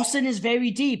again, Boston is very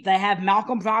deep. They have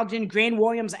Malcolm Brogdon, Grant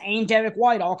Williams, and Derek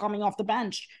White all coming off the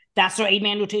bench. That's their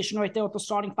 8-man rotation right there with the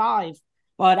starting 5.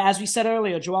 But as we said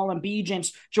earlier, Joel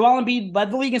Embiid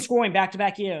led the league in scoring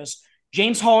back-to-back years.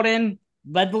 James Harden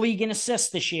led the league in assists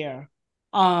this year.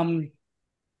 Both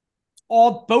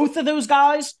of those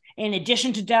guys, in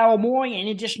addition to Daryl Morey, in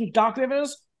addition to Doc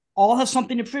Rivers, all have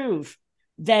something to prove.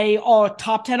 They are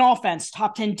top 10 offense,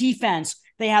 top 10 defense.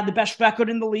 They have the best record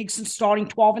in the league since starting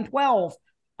 12-12.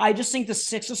 I just think the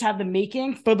Sixers have the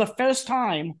making for the first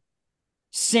time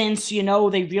since, they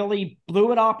really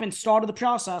blew it up and started the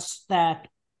process that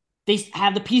they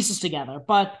have the pieces together.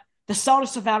 But the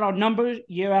Celtics have had our number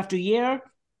year after year.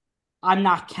 I'm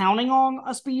not counting on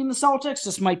us beating the Celtics.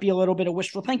 This might be a little bit of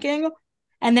wishful thinking.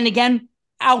 And then again,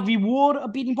 our reward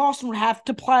of beating Boston would have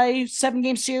to play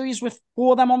 7-game series with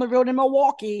 4 of them on the road in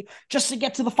Milwaukee just to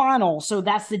get to the final. So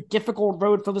that's the difficult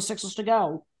road for the Sixers to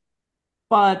go.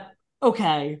 But,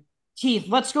 okay. Keith,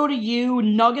 let's go to you.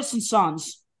 Nuggets and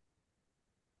Suns.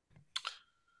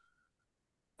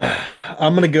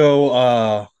 I'm going to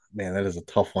go, man, that is a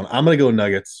tough one. I'm going to go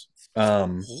Nuggets.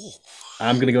 I'm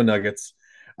going to go Nuggets.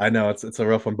 I know it's a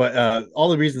rough one, but all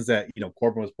the reasons that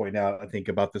Corban was pointing out, I think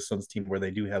about this Suns team where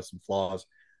they do have some flaws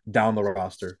down the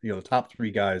roster. The top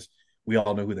 3 guys, we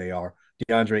all know who they are.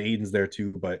 DeAndre Ayton's there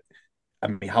too, but I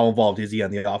mean, how involved is he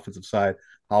on the offensive side?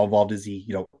 How involved is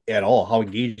he, at all? How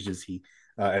engaged is he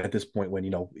at this point when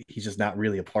he's just not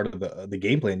really a part of the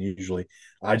game plan usually?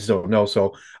 I just don't know.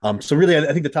 So really,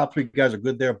 I think the top 3 guys are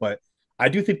good there, but I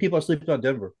do think people are sleeping on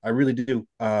Denver. I really do.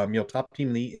 Top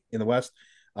team in the West.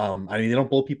 I mean, they don't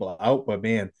blow people out, but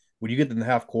man, when you get in the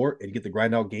half court and you get the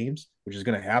grind out games, which is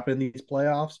going to happen in these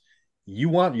playoffs, you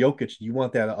want Jokic, you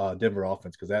want that Denver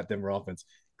offense because that Denver offense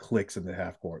clicks in the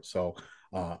half court. So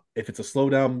if it's a slow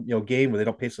down game where they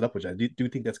don't pace it up, which I do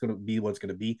think that's going to be what it's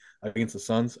going to be against the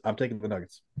Suns, I'm taking the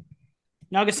Nuggets.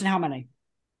 Nuggets and how many?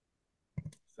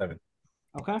 7.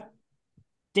 Okay.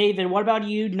 David, what about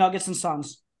you? Nuggets and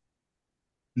Suns.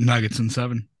 Nuggets and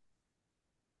 7.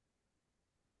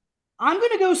 I'm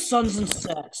going to go Suns in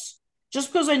 6.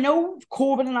 Just because I know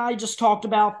Corban and I just talked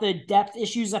about the depth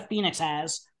issues that Phoenix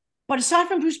has. But aside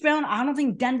from Bruce Brown, I don't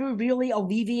think Denver really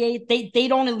they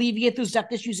don't alleviate those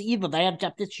depth issues either. They have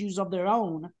depth issues of their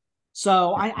own.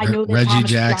 So I know that Reggie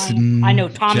Jackson,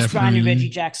 Thomas Jeff Bryant and Green. Reggie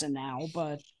Jackson now,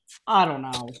 but I don't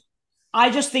know.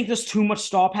 I just think there's too much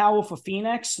star power for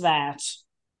Phoenix that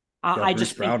I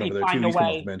just think Brown they over there find too. a He's come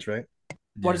off the way. bench, right?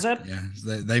 What is it? Yeah,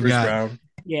 they've Bruce got Brown.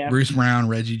 Yeah. Bruce Brown,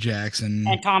 Reggie Jackson,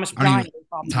 And Thomas I mean,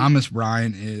 Bryant. Thomas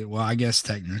Bryant is, well, I guess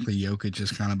technically Jokic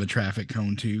is kind of a traffic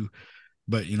cone too,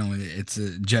 but it's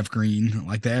a Jeff Green.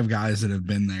 Like, they have guys that have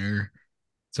been there,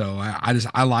 so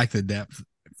I like the depth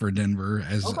for Denver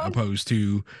as opposed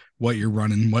to what you're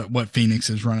running, what Phoenix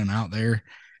is running out there,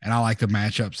 and I like the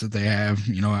matchups that they have.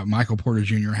 Michael Porter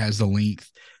Jr. has the length.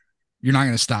 You're not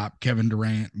going to stop Kevin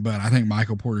Durant, but I think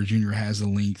Michael Porter Jr. has the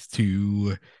length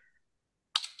to.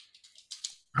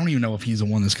 I don't even know if he's the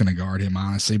one that's going to guard him,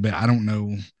 honestly, but I don't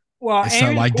know. Well, It's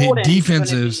not like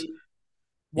defensives.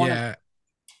 Yeah.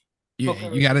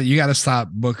 You got to stop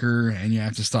Booker, and you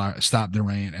have to stop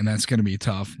Durant, and that's going to be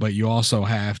tough. But you also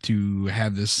have to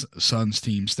have this Suns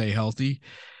team stay healthy.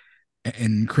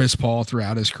 And Chris Paul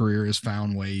throughout his career has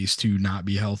found ways to not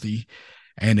be healthy.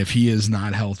 And if he is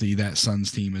not healthy, that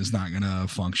Suns team is not going to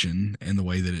function in the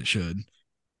way that it should.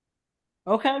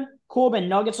 Okay. Corban,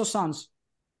 Nuggets or Suns?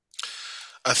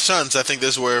 Suns, I think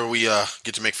this is where we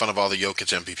get to make fun of all the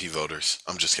Jokic MVP voters.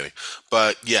 I'm just kidding.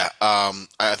 But yeah,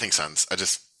 I think Suns.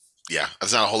 There's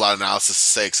not a whole lot of analysis to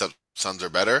say except Suns are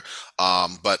better.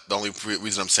 But the only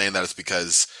reason I'm saying that is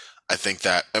because I think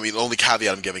that, the only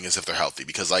caveat I'm giving is if they're healthy,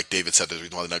 because like David said, there's a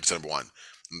reason why the Nuggets are number 1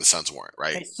 and the Suns weren't,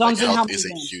 right? Okay, Suns like, health is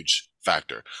a huge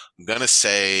factor. I'm going to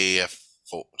say,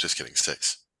 just kidding,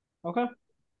 6. Okay.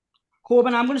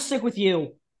 Corban, I'm going to stick with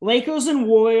you. Lakers and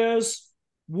Warriors.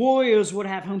 Warriors would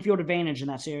have home field advantage in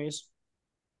that series.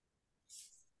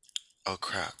 Oh,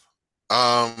 crap.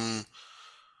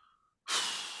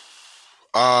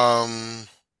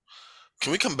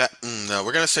 Can we come back? No,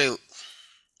 we're going to say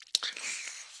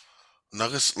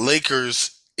Nuggets,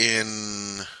 Lakers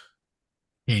in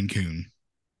Cancun.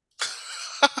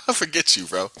 I forget you,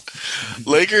 bro.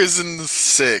 Lakers in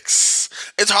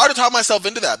 6. It's hard to talk myself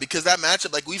into that because that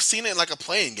matchup, like, we've seen it in like a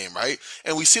playing game, right?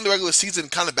 And we've seen the regular season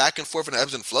kind of back and forth and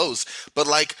ebbs and flows. But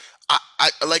like,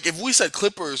 I like, if we said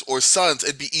Clippers or Suns,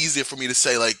 it'd be easier for me to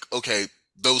say like, okay,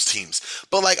 those teams.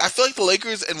 But like, I feel like the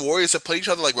Lakers and Warriors have played each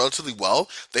other like relatively well.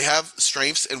 They have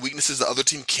strengths and weaknesses the other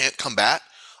team can't combat.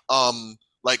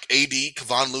 Like AD,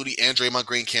 Kevon Looney, and Draymond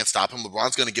Green can't stop him.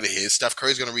 LeBron's going to get a his. Steph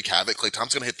Curry's going to wreak havoc. Klay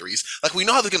Thompson's going to hit threes. Like, we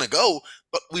know how they're going to go,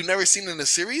 but we've never seen it in a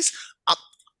series.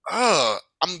 I'm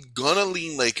going to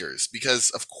lean Lakers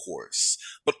because, of course,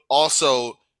 but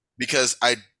also because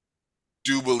I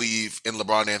do believe in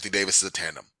LeBron and Anthony Davis as a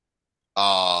tandem.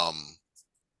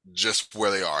 Just where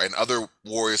they are. And other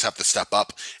Warriors have to step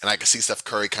up, and I can see Steph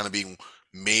Curry kind of being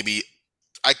maybe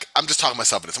I'm just talking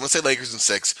myself in this. I'm going to say Lakers in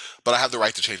 6, but I have the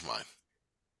right to change mine.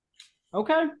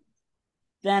 Okay.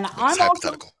 Then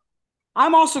hypothetical.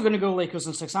 I'm also going to go Lakers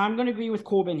in 6. I'm going to agree with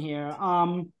Corban here.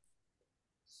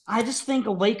 I just think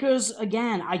Lakers,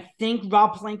 again, I think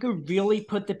Rob Pelinka really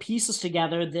put the pieces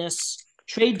together this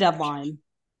trade deadline.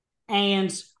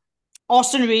 And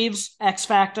Austin Reeves, X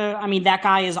Factor, that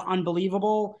guy is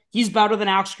unbelievable. He's better than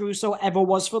Alex Caruso ever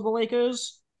was for the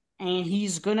Lakers. And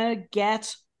he's going to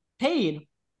get paid.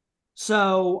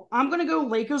 So I'm going to go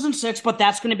Lakers in 6, but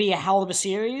that's going to be a hell of a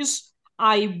series.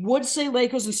 I would say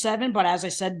Lakers in 7, but as I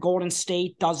said, Golden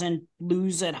State doesn't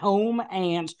lose at home,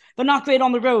 and they're not great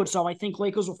on the road, so I think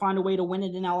Lakers will find a way to win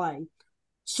it in LA.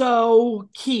 So,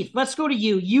 Keith, let's go to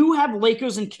you. You have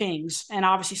Lakers and Kings, and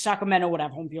obviously Sacramento would have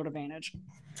home field advantage.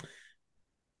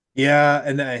 Yeah,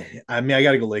 and I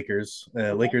got to go Lakers.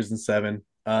 Lakers in 7.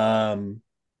 The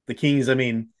Kings,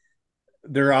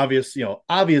 there are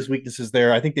obvious weaknesses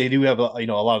there. I think they do have a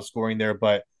lot of scoring there,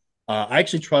 but I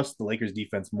actually trust the Lakers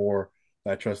defense more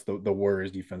than I trust the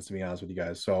Warriors defense, to be honest with you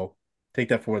guys. So take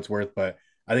that for what it's worth, but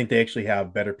I think they actually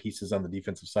have better pieces on the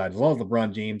defensive side. As long as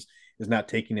LeBron James is not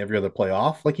taking every other play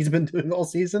off like he's been doing all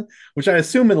season, which I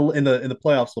assume in the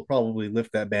playoffs will probably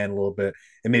lift that band a little bit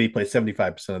and maybe play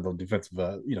 75% of the defensive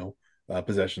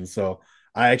possessions. So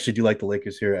I actually do like the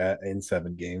Lakers here in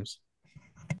 7 games.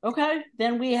 Okay,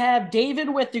 then we have David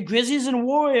with the Grizzlies and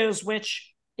Warriors,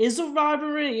 which is a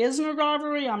rivalry, isn't a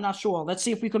rivalry. I'm not sure. Let's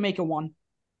see if we can make it one.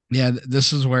 Yeah,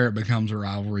 this is where it becomes a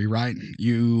rivalry, right?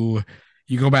 You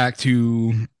go back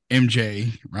to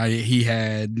MJ, right? He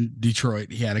had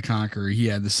Detroit, he had to conquer, he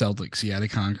had the Celtics, he had to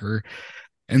conquer.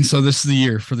 And so this is the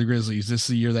year for the Grizzlies. This is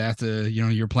the year they have to,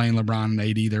 you're playing LeBron and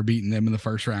AD, they're beating them in the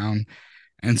first round.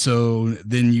 And so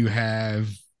then you have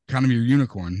kind of your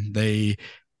unicorn. They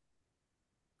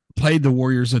played the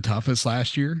Warriors the toughest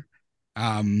last year.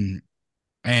 And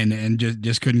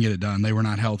just couldn't get it done. They were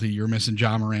not healthy. You're missing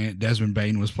John Morant. Desmond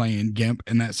Bain was playing Gimp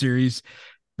in that series.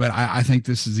 But I think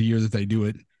this is the year that they do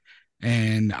it.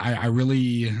 And I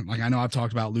really, like, I know I've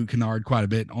talked about Luke Kennard quite a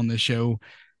bit on this show,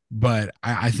 but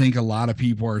I think a lot of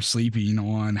people are sleeping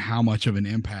on how much of an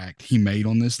impact he made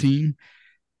on this team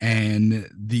and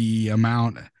the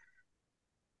amount,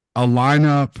 a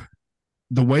lineup,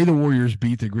 the way the Warriors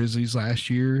beat the Grizzlies last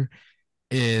year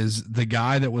is the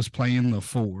guy that was playing the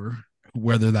four,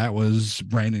 whether that was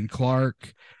Brandon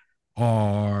Clark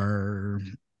or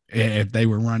if they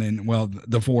were running, well,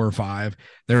 the 4 or 5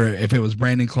 there, if it was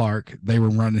Brandon Clark, they were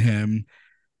running him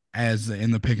as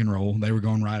in the pick and roll. They were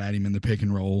going right at him in the pick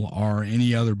and roll, or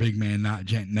any other big man not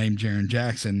named Jaren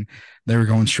Jackson. They were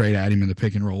going straight at him in the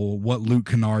pick and roll. What Luke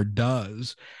Kennard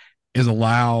does is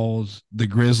allows the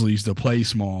Grizzlies to play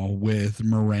small with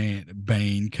Morant,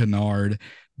 Bain, Kennard,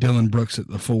 Dylan Brooks at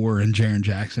the 4, and Jaren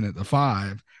Jackson at the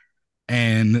 5.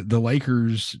 And the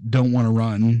Lakers don't want to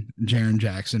run Jaren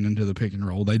Jackson into the pick and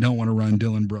roll. They don't want to run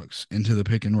Dylan Brooks into the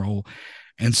pick and roll.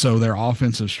 And so their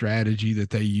offensive strategy that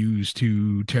they used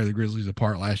to tear the Grizzlies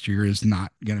apart last year is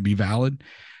not going to be valid.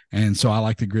 And so I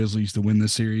like the Grizzlies to win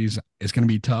this series. It's going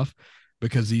to be tough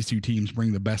because these two teams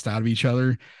bring the best out of each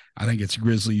other. I think it's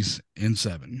Grizzlies in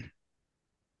 7.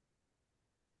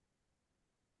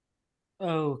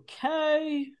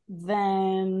 Okay,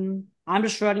 then I'm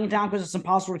just writing it down because it's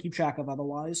impossible to keep track of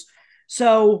otherwise.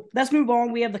 So let's move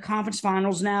on. We have the conference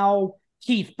finals now.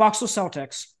 Keith, Bucks or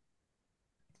Celtics?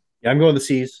 Yeah, I'm going the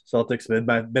C's. Celtics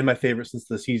have been my favorite since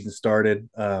the season started.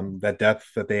 That depth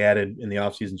that they added in the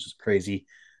offseason is just crazy.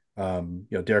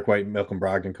 Derek White and Malcolm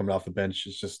Brogdon coming off the bench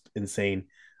is just insane.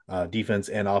 Defense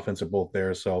and offense are both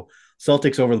there. So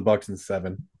Celtics over the Bucks in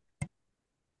 7.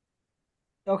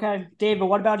 Okay, David,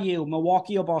 what about you?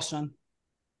 Milwaukee or Boston?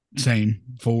 Same,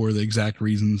 for the exact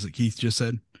reasons that Keith just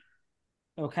said.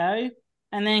 Okay,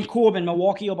 and then Corban,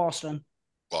 Milwaukee or Boston?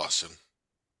 Boston.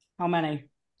 How many?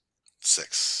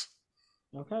 6.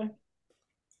 Okay.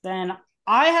 Then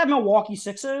I have Milwaukee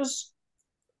Sixers.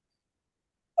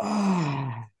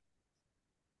 I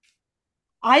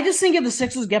just think if the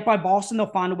Sixers get by Boston, they'll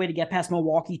find a way to get past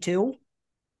Milwaukee too.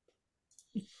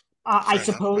 I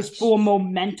suppose for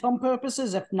momentum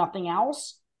purposes, if nothing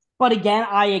else. But again,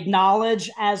 I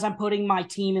acknowledge as I'm putting my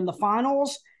team in the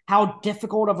finals how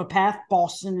difficult of a path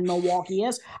Boston and Milwaukee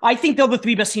is. I think they're the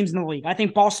 3 best teams in the league. I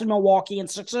think Boston, Milwaukee, and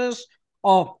Sixers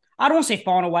are, I don't want to say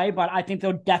far and away, but I think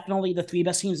they're definitely the 3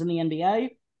 best teams in the NBA.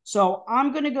 So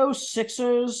I'm going to go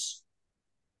Sixers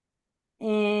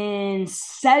in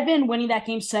 7, winning that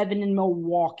game 7 in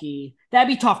Milwaukee. That'd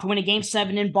be tough to win a game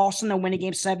 7 in Boston and win a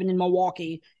game 7 in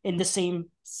Milwaukee in the same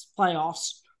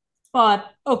playoffs. But,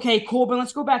 okay, Corban,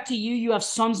 let's go back to you. You have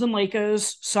Suns and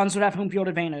Lakers. Suns would have home field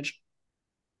advantage.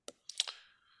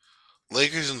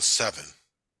 Lakers in 7.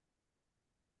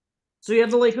 So you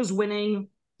have the Lakers winning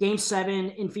game 7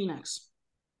 in Phoenix.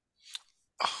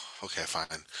 Oh, okay, fine.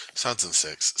 Suns in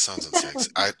 6. Suns in 6.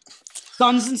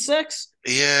 Suns in 6?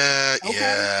 Yeah, Okay.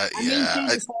 yeah, yeah.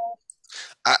 Mean,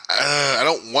 I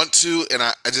don't want to, and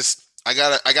I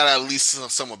gotta at least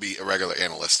somewhat be a regular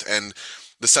analyst. And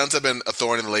the Suns have been a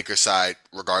thorn in the Lakers' side,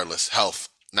 regardless. Health,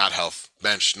 not health,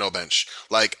 bench, no bench.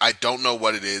 Like, I don't know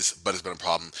what it is, but it's been a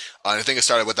problem. And I think it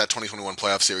started with that 2021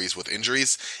 playoff series with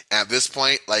injuries. And at this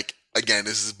point, like, again,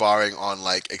 this is barring on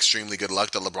like extremely good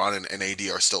luck that LeBron and AD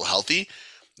are still healthy.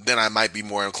 Then I might be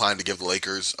more inclined to give the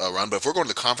Lakers a run. But if we're going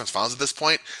to the conference finals at this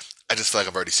point, I just feel like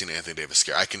I've already seen Anthony Davis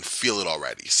scare. I can feel it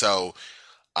already. So,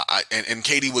 and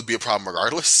KD would be a problem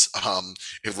regardless.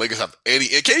 If Lakers have any,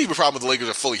 and KD would be a problem if the Lakers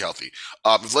are fully healthy.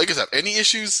 If the Lakers have any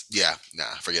issues,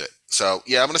 forget it. So,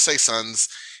 yeah, I'm going to say Suns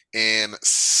in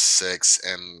 6,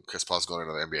 and Chris Paul's going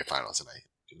to the NBA Finals tonight.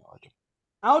 Like it.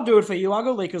 I'll do it for you. I'll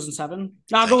go Lakers in 7.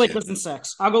 No, I'll go Lakers in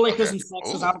 6. I'll go Lakers in 6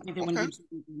 because I don't think they win games.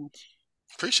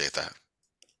 Appreciate that.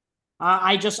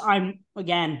 I'm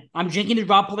drinking the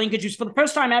Rob Pelinka juice for the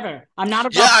first time ever. I'm not a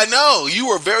I know. You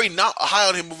were very not high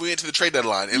on him moving into the trade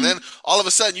deadline. And then all of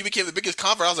a sudden you became the biggest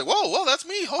convert. I was like, whoa, that's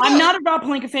me. I'm not a Rob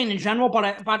Pelinka fan in general, but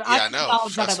I know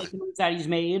that I like the moves that he's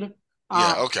made.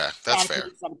 Okay. That's fair.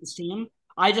 This team.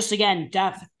 I just, again,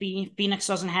 depth, Phoenix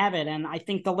doesn't have it. And I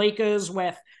think the Lakers,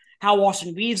 with how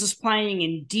Austin Reeves is playing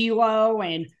and D'Lo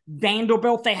and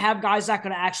Vanderbilt, they have guys that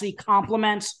could actually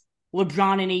complement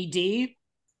LeBron and AD.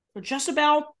 For just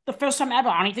about the first time ever.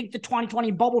 I don't think the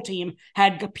 2020 bubble team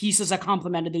had pieces that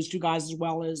complemented those two guys as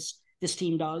well as this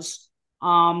team does.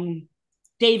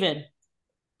 David,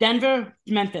 Denver,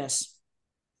 Memphis.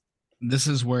 this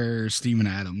is where Steven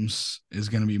Adams is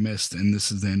going to be missed, and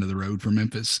this is the end of the road for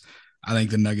Memphis. I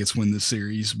think the Nuggets win this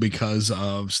series because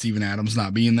of Steven Adams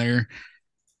not being there,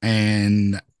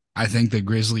 and I think the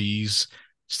Grizzlies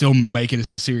still make it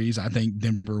a series. I think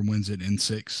Denver wins it in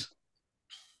 6.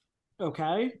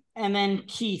 Okay. And then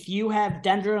Keith, you have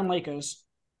Denver and Lakers.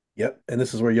 Yep, and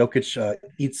this is where Jokic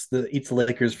eats the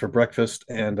Lakers for breakfast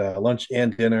and lunch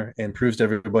and dinner, and proves to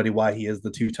everybody why he is the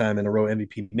 2-time in a row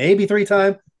MVP, maybe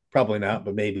 3-time, probably not,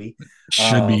 but maybe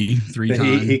Should be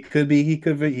 3-time. He could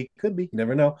be. You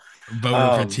never know.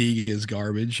 Voter fatigue is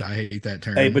garbage. I hate that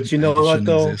term. Hey, but you know what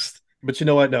though? Exist. But you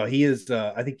know what? No, he is.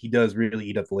 I think he does really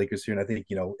eat up the Lakers here, and I think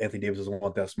Anthony Davis doesn't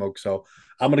want that smoke. So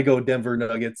I'm gonna go Denver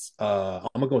Nuggets. I'm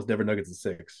gonna go with Denver Nuggets in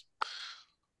 6.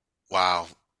 Wow.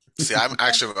 See, I'm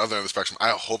actually on the other end of the spectrum. I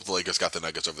hope the Lakers got the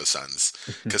Nuggets over the Suns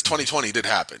because 2020 did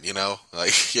happen.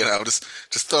 Just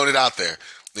throwing it out there.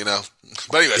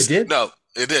 But anyways, it did. No,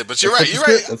 it did. But you're right. You're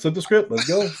right. Let's flip the script. Let's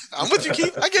go. I'm with you,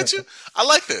 Keith. I get you. I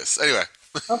like this. Anyway.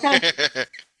 Okay.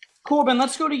 Corbin,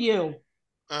 let's go to you.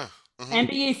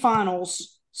 NBA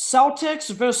Finals. Celtics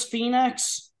versus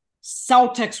Phoenix.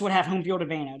 Celtics would have home field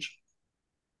advantage.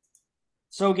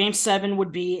 So game 7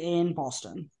 would be in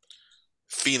Boston.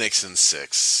 Phoenix in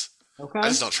 6. Okay. I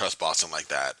just don't trust Boston like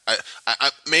that.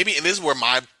 I maybe, and this is where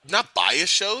my not bias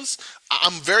shows.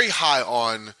 I'm very high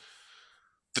on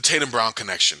the Tatum Brown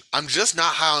connection. I'm just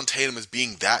not high on Tatum as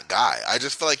being that guy. I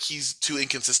just feel like he's too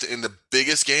inconsistent in the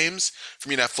biggest games for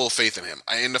me to have full faith in him.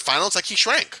 In the finals, he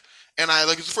shrank, and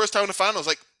it's the first time in the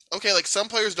finals. Okay, some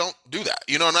players don't do that.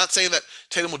 I'm not saying that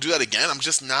Tatum will do that again. I'm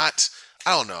just not.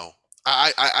 I don't know.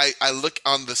 I look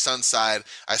on the Suns side.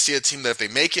 I see a team that if they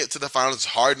make it to the finals, it's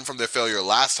hardened from their failure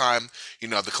last time.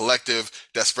 The collective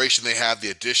desperation they have,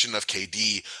 the addition of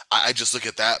KD. I just look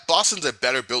at that. Boston's a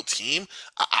better built team.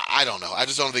 I don't know. I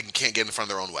just don't think they can't get in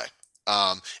front of their own way.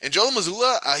 And Joel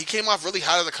Mazzulla, he came off really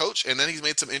hot as a coach, and then he's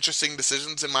made some interesting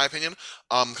decisions, in my opinion,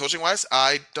 coaching wise.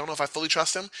 I don't know if I fully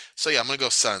trust him. So yeah, I'm gonna go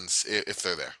Suns if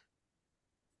they're there.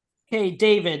 Okay,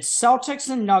 David, Celtics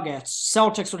and Nuggets.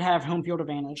 Celtics would have home field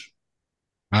advantage.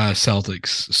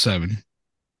 Celtics 7.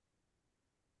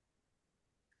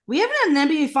 We haven't had an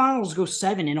NBA Finals go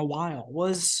 7 in a while.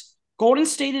 Was Golden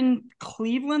State and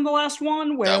Cleveland the last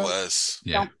one? That was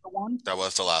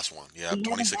the last one. Yeah,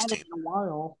 2016. In a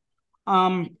while.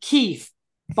 Keith,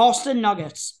 Boston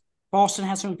Nuggets. Boston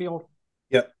has home field.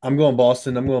 Yeah, I'm going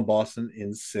Boston. I'm going Boston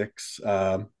in 6.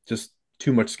 Just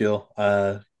too much skill.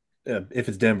 If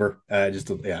it's Denver, I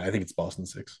think it's Boston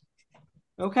 6.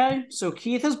 Okay, so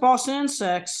Keith has Boston in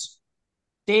 6.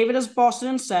 David has Boston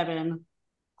in 7.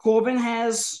 Corbin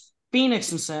has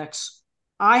Phoenix in 6.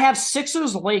 I have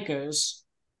Sixers Lakers.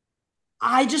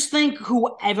 I just think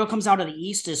whoever comes out of the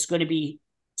East is going to be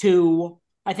 2.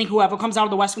 I think whoever comes out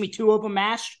of the West is going to be 2 open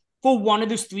matched for one of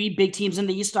those 3 big teams in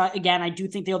the East. Again, I do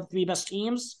think they're the 3 best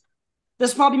teams.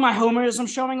 This is probably my homerism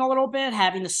showing a little bit,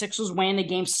 having the Sixers win a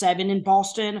game 7 in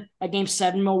Boston, a game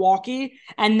 7 in Milwaukee,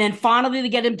 and then finally to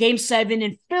get a game 7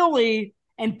 in Philly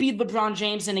and beat LeBron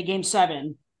James in a game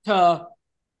 7 to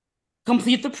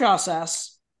complete the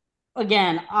process.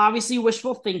 Again, obviously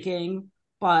wishful thinking,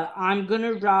 but I'm going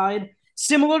to ride.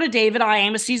 Similar to David, I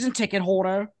am a season ticket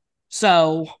holder,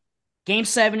 so game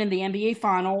 7 in the NBA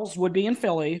Finals would be in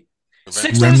Philly.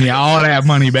 Run me all that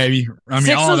money, baby. Run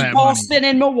me all that Boston money.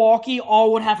 and Milwaukee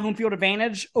all would have home field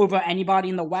advantage over anybody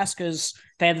in the West because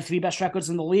they have the 3 best records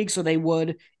in the league. So they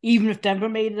would, even if Denver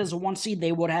made it as a 1 seed,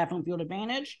 they would have home field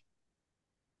advantage.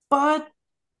 But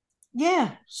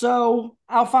yeah, so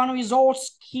our final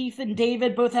results: Keith and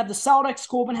David both have the Celtics.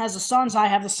 Corbin has the Suns. I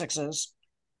have the Sixers.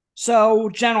 So,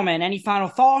 gentlemen, any final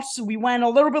thoughts? We went a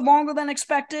little bit longer than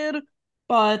expected,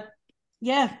 but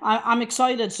yeah, I'm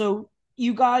excited. So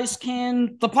you guys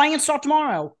the play-ins start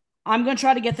tomorrow. I'm going to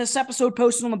try to get this episode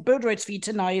posted on the Bird Rights feed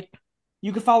tonight.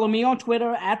 You can follow me on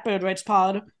Twitter at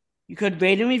BirdRightsPod. You could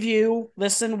rate and review,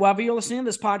 listen wherever you're listening to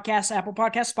this podcast, Apple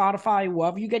Podcast, Spotify,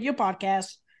 wherever you get your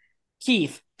podcast.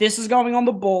 Keith, this is going on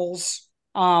the Bulls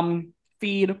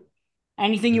feed.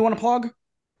 Anything you want to plug?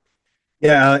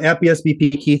 Yeah, at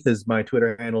BSBP Keith is my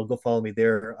Twitter handle. Go follow me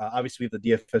there. Obviously, we have the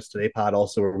DFS Today pod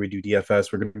also where we do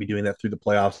DFS. We're going to be doing that through the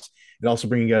playoffs and also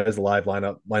bringing you guys a live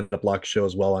lineup block show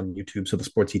as well on YouTube. So the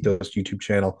SportsEthos YouTube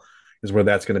channel is where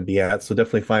that's going to be at. So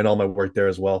definitely find all my work there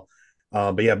as well.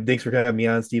 But yeah, thanks for having me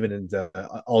on, Steven, and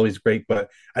always great.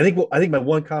 But I think my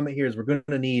one comment here is we're going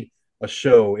to need a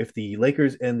show if the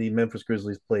Lakers and the Memphis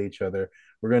Grizzlies play each other.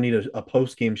 We're going to need a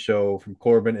post-game show from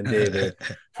Corban and David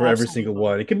for every single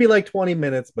one. It could be like 20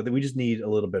 minutes, but we just need a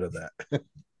little bit of that.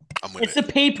 I'm with It's a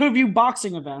pay-per-view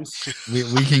boxing event.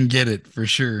 We can get it for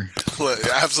sure.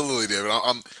 Absolutely, David.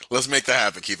 Let's make that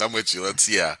happen, Keith. I'm with you.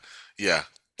 Yeah.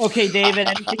 Okay, David,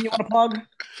 anything you want to plug?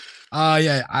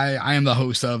 Yeah, I am the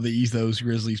host of the Ethos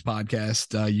Grizzlies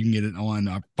podcast. You can get it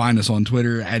on, find us on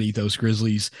Twitter at Ethos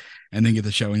Grizzlies, and then get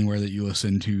the show anywhere that you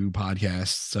listen to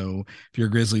podcasts. So if you're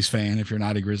a Grizzlies fan, if you're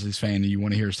not a Grizzlies fan and you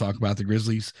want to hear us talk about the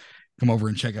Grizzlies, come over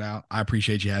and check it out. I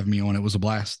appreciate you having me on. It was a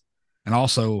blast. And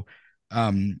also,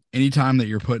 anytime that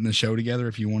you're putting a show together,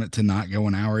 if you want it to not go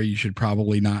an hour, you should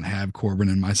probably not have Corban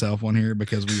and myself on here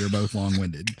because we are both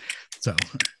long-winded. So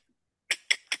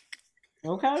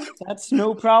okay, that's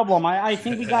no problem. I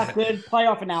think we got good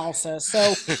playoff analysis.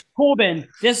 So, Corban,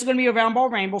 this is going to be a Roundball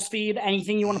Rambles feed.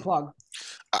 Anything you want to plug?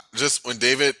 Just when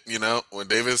David is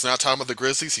not talking about the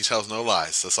Grizzlies, he tells no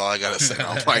lies. That's all I gotta say.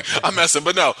 I'm messing,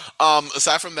 but no.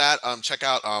 Aside from that, check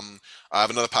out. I have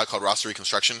another pod called Roster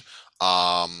Reconstruction.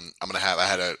 I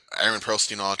had Aaron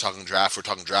Perlstein on talking draft. We're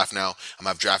talking draft now. I'm gonna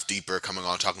have Draft Deeper coming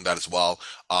on talking that as well.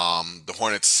 The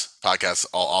Hornets podcast,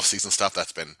 all off-season stuff.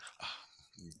 That's been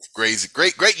crazy,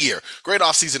 great year. Great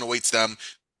off-season awaits them.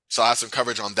 So I have some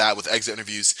coverage on that with exit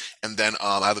interviews, and then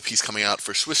I have a piece coming out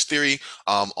for Swiss Theory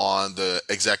on the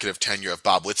executive tenure of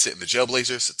Bob Whitsitt and the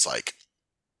Jailblazers. It's like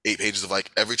 8 pages of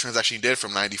like every transaction he did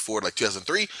from '94 to like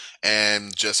 2003,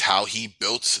 and just how he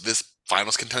built this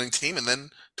finals contending team and then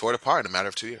tore it apart in a matter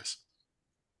of 2 years.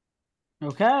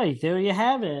 Okay, there you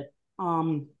have it.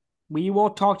 We will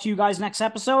talk to you guys next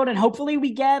episode, and hopefully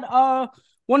we get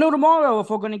we'll know tomorrow if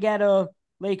we're going to get a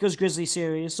Lakers Grizzlies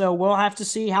series. So we'll have to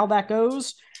see how that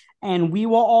goes. And we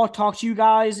will all talk to you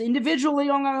guys individually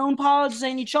on our own pods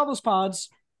and each other's pods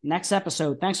next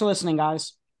episode. Thanks for listening,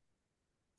 guys.